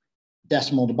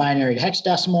decimal to binary to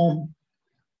hexadecimal.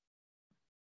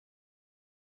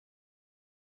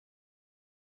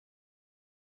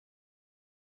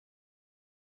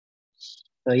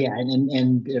 So yeah,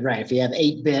 and right, if you have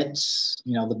 8 bits,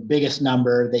 the biggest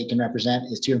number that you can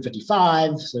represent is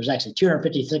 255. So there's actually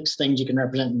 256 things you can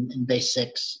represent in base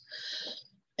 6.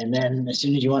 And then as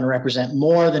soon as you want to represent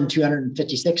more than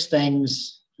 256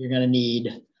 things, you're going to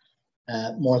need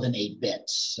more than 8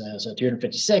 bits. So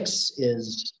 256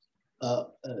 is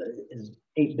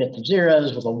 8 bits of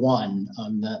zeros with a 1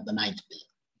 on the 9th bit,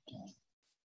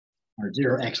 or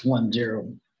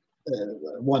 0x10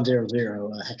 100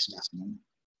 hexadecimal.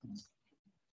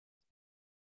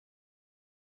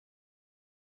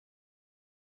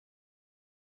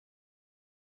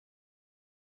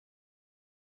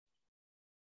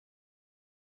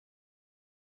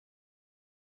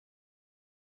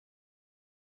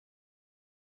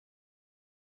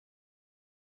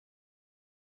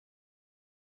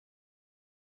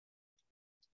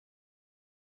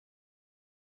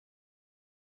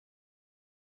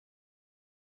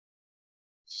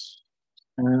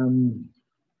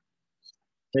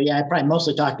 So yeah, I probably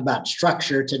mostly talked about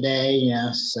structure today.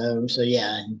 Yeah, so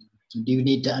yeah, you do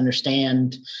need to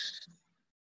understand.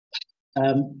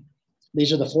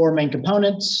 These are the four main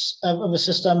components of a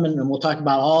system, and we'll talk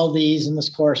about all these in this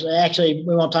course. Actually,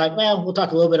 we won't talk. Well, we'll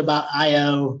talk a little bit about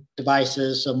I/O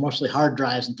devices, so mostly hard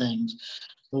drives and things.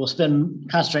 But we'll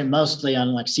concentrate mostly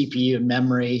on like CPU and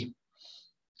memory,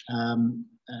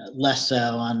 less so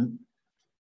on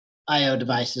I/O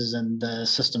devices and the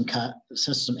system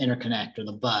interconnect or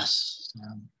the bus.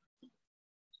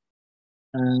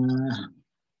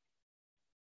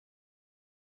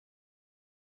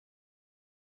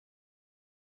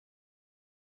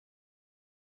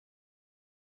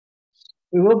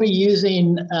 We will be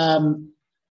using our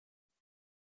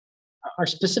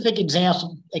specific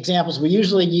examples. We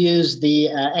usually use the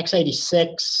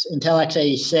x86, Intel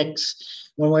x86,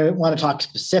 when we want to talk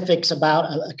specifics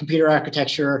about a computer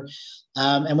architecture.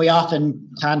 And we often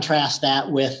contrast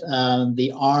that with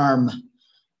the ARM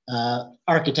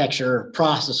architecture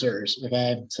processors,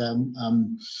 okay? So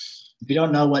if you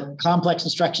don't know what complex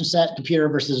instruction set computer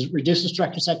versus reduced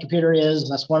instruction set computer is,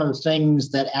 that's one of the things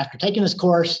that after taking this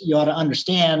course, you ought to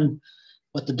understand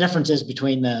what the difference is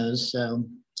between those. So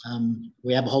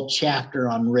we have a whole chapter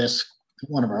on RISC,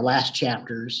 one of our last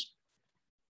chapters.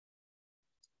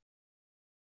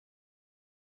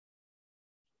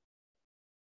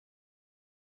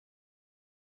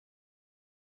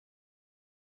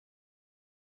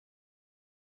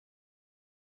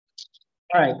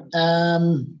 All right.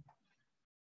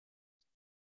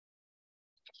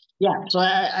 Yeah, so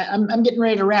I'm getting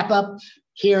ready to wrap up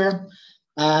here.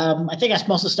 I think that's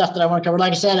most of the stuff that I want to cover.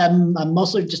 Like I said, I'm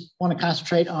mostly just want to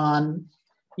concentrate on,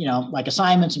 like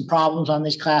assignments and problems on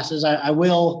these classes. I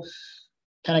will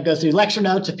kind of go through lecture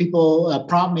notes if people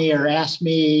prompt me or ask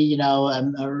me,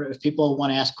 or if people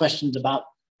want to ask questions about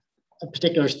a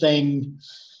particular thing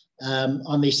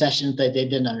on these sessions that they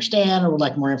didn't understand or would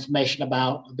like more information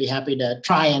about. I'll be happy to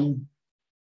try and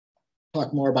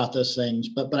talk more about those things.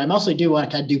 But I mostly do want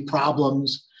to kind of do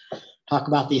problems, talk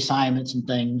about the assignments and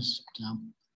things. So.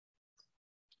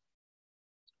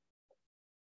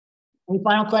 Any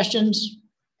final questions?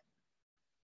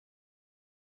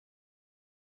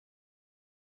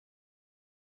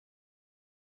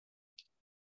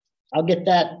 I'll get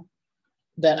that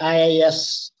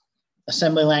IAS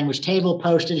assembly language table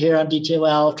posted here on DTOL.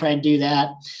 I'll try and do that.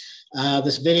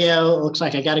 This video looks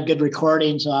like I got a good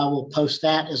recording, so I will post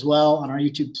that as well on our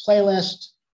YouTube playlist.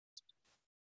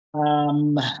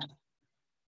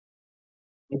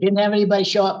 I didn't have anybody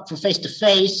show up for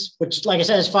face-to-face, which, like I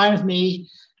said, is fine with me.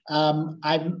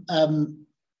 I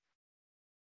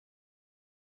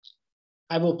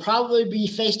will probably be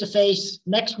face-to-face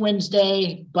next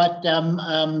Wednesday, but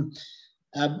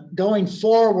going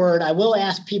forward, I will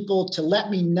ask people to let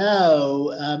me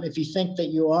know if you think that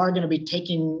you are going to be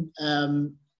taking,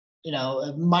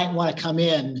 might want to come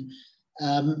in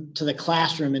to the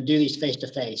classroom and do these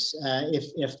face-to-face.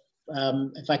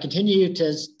 If I continue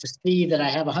to see that I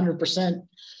have 100%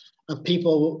 of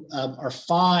people are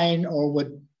fine or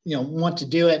would want to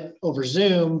do it over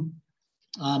Zoom,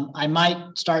 I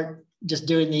might start just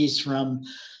doing these from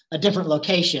a different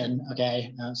location.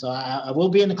 Okay, so I will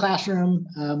be in the classroom.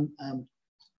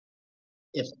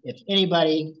 If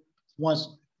anybody wants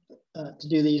to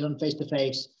do these on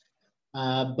face-to-face,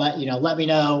 but let me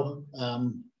know.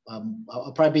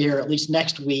 I'll probably be here at least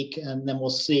next week, and then we'll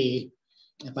see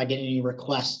if I get any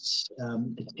requests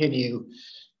to continue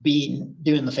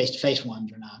doing the face-to-face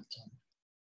ones or not.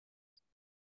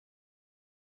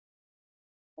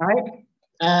 All right.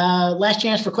 Last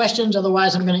chance for questions.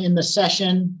 Otherwise, I'm going to end the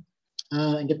session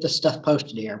and get this stuff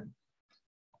posted here.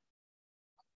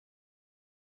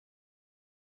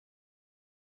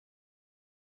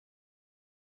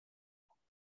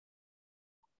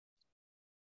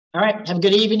 All right. Have a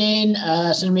good evening.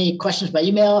 Send me questions by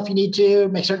email if you need to.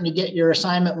 Make certain to get your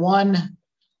assignment 1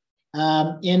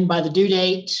 in by the due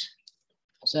date.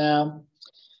 So,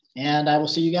 and I will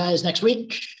see you guys next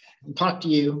week and talk to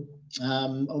you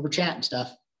over chat and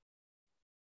stuff.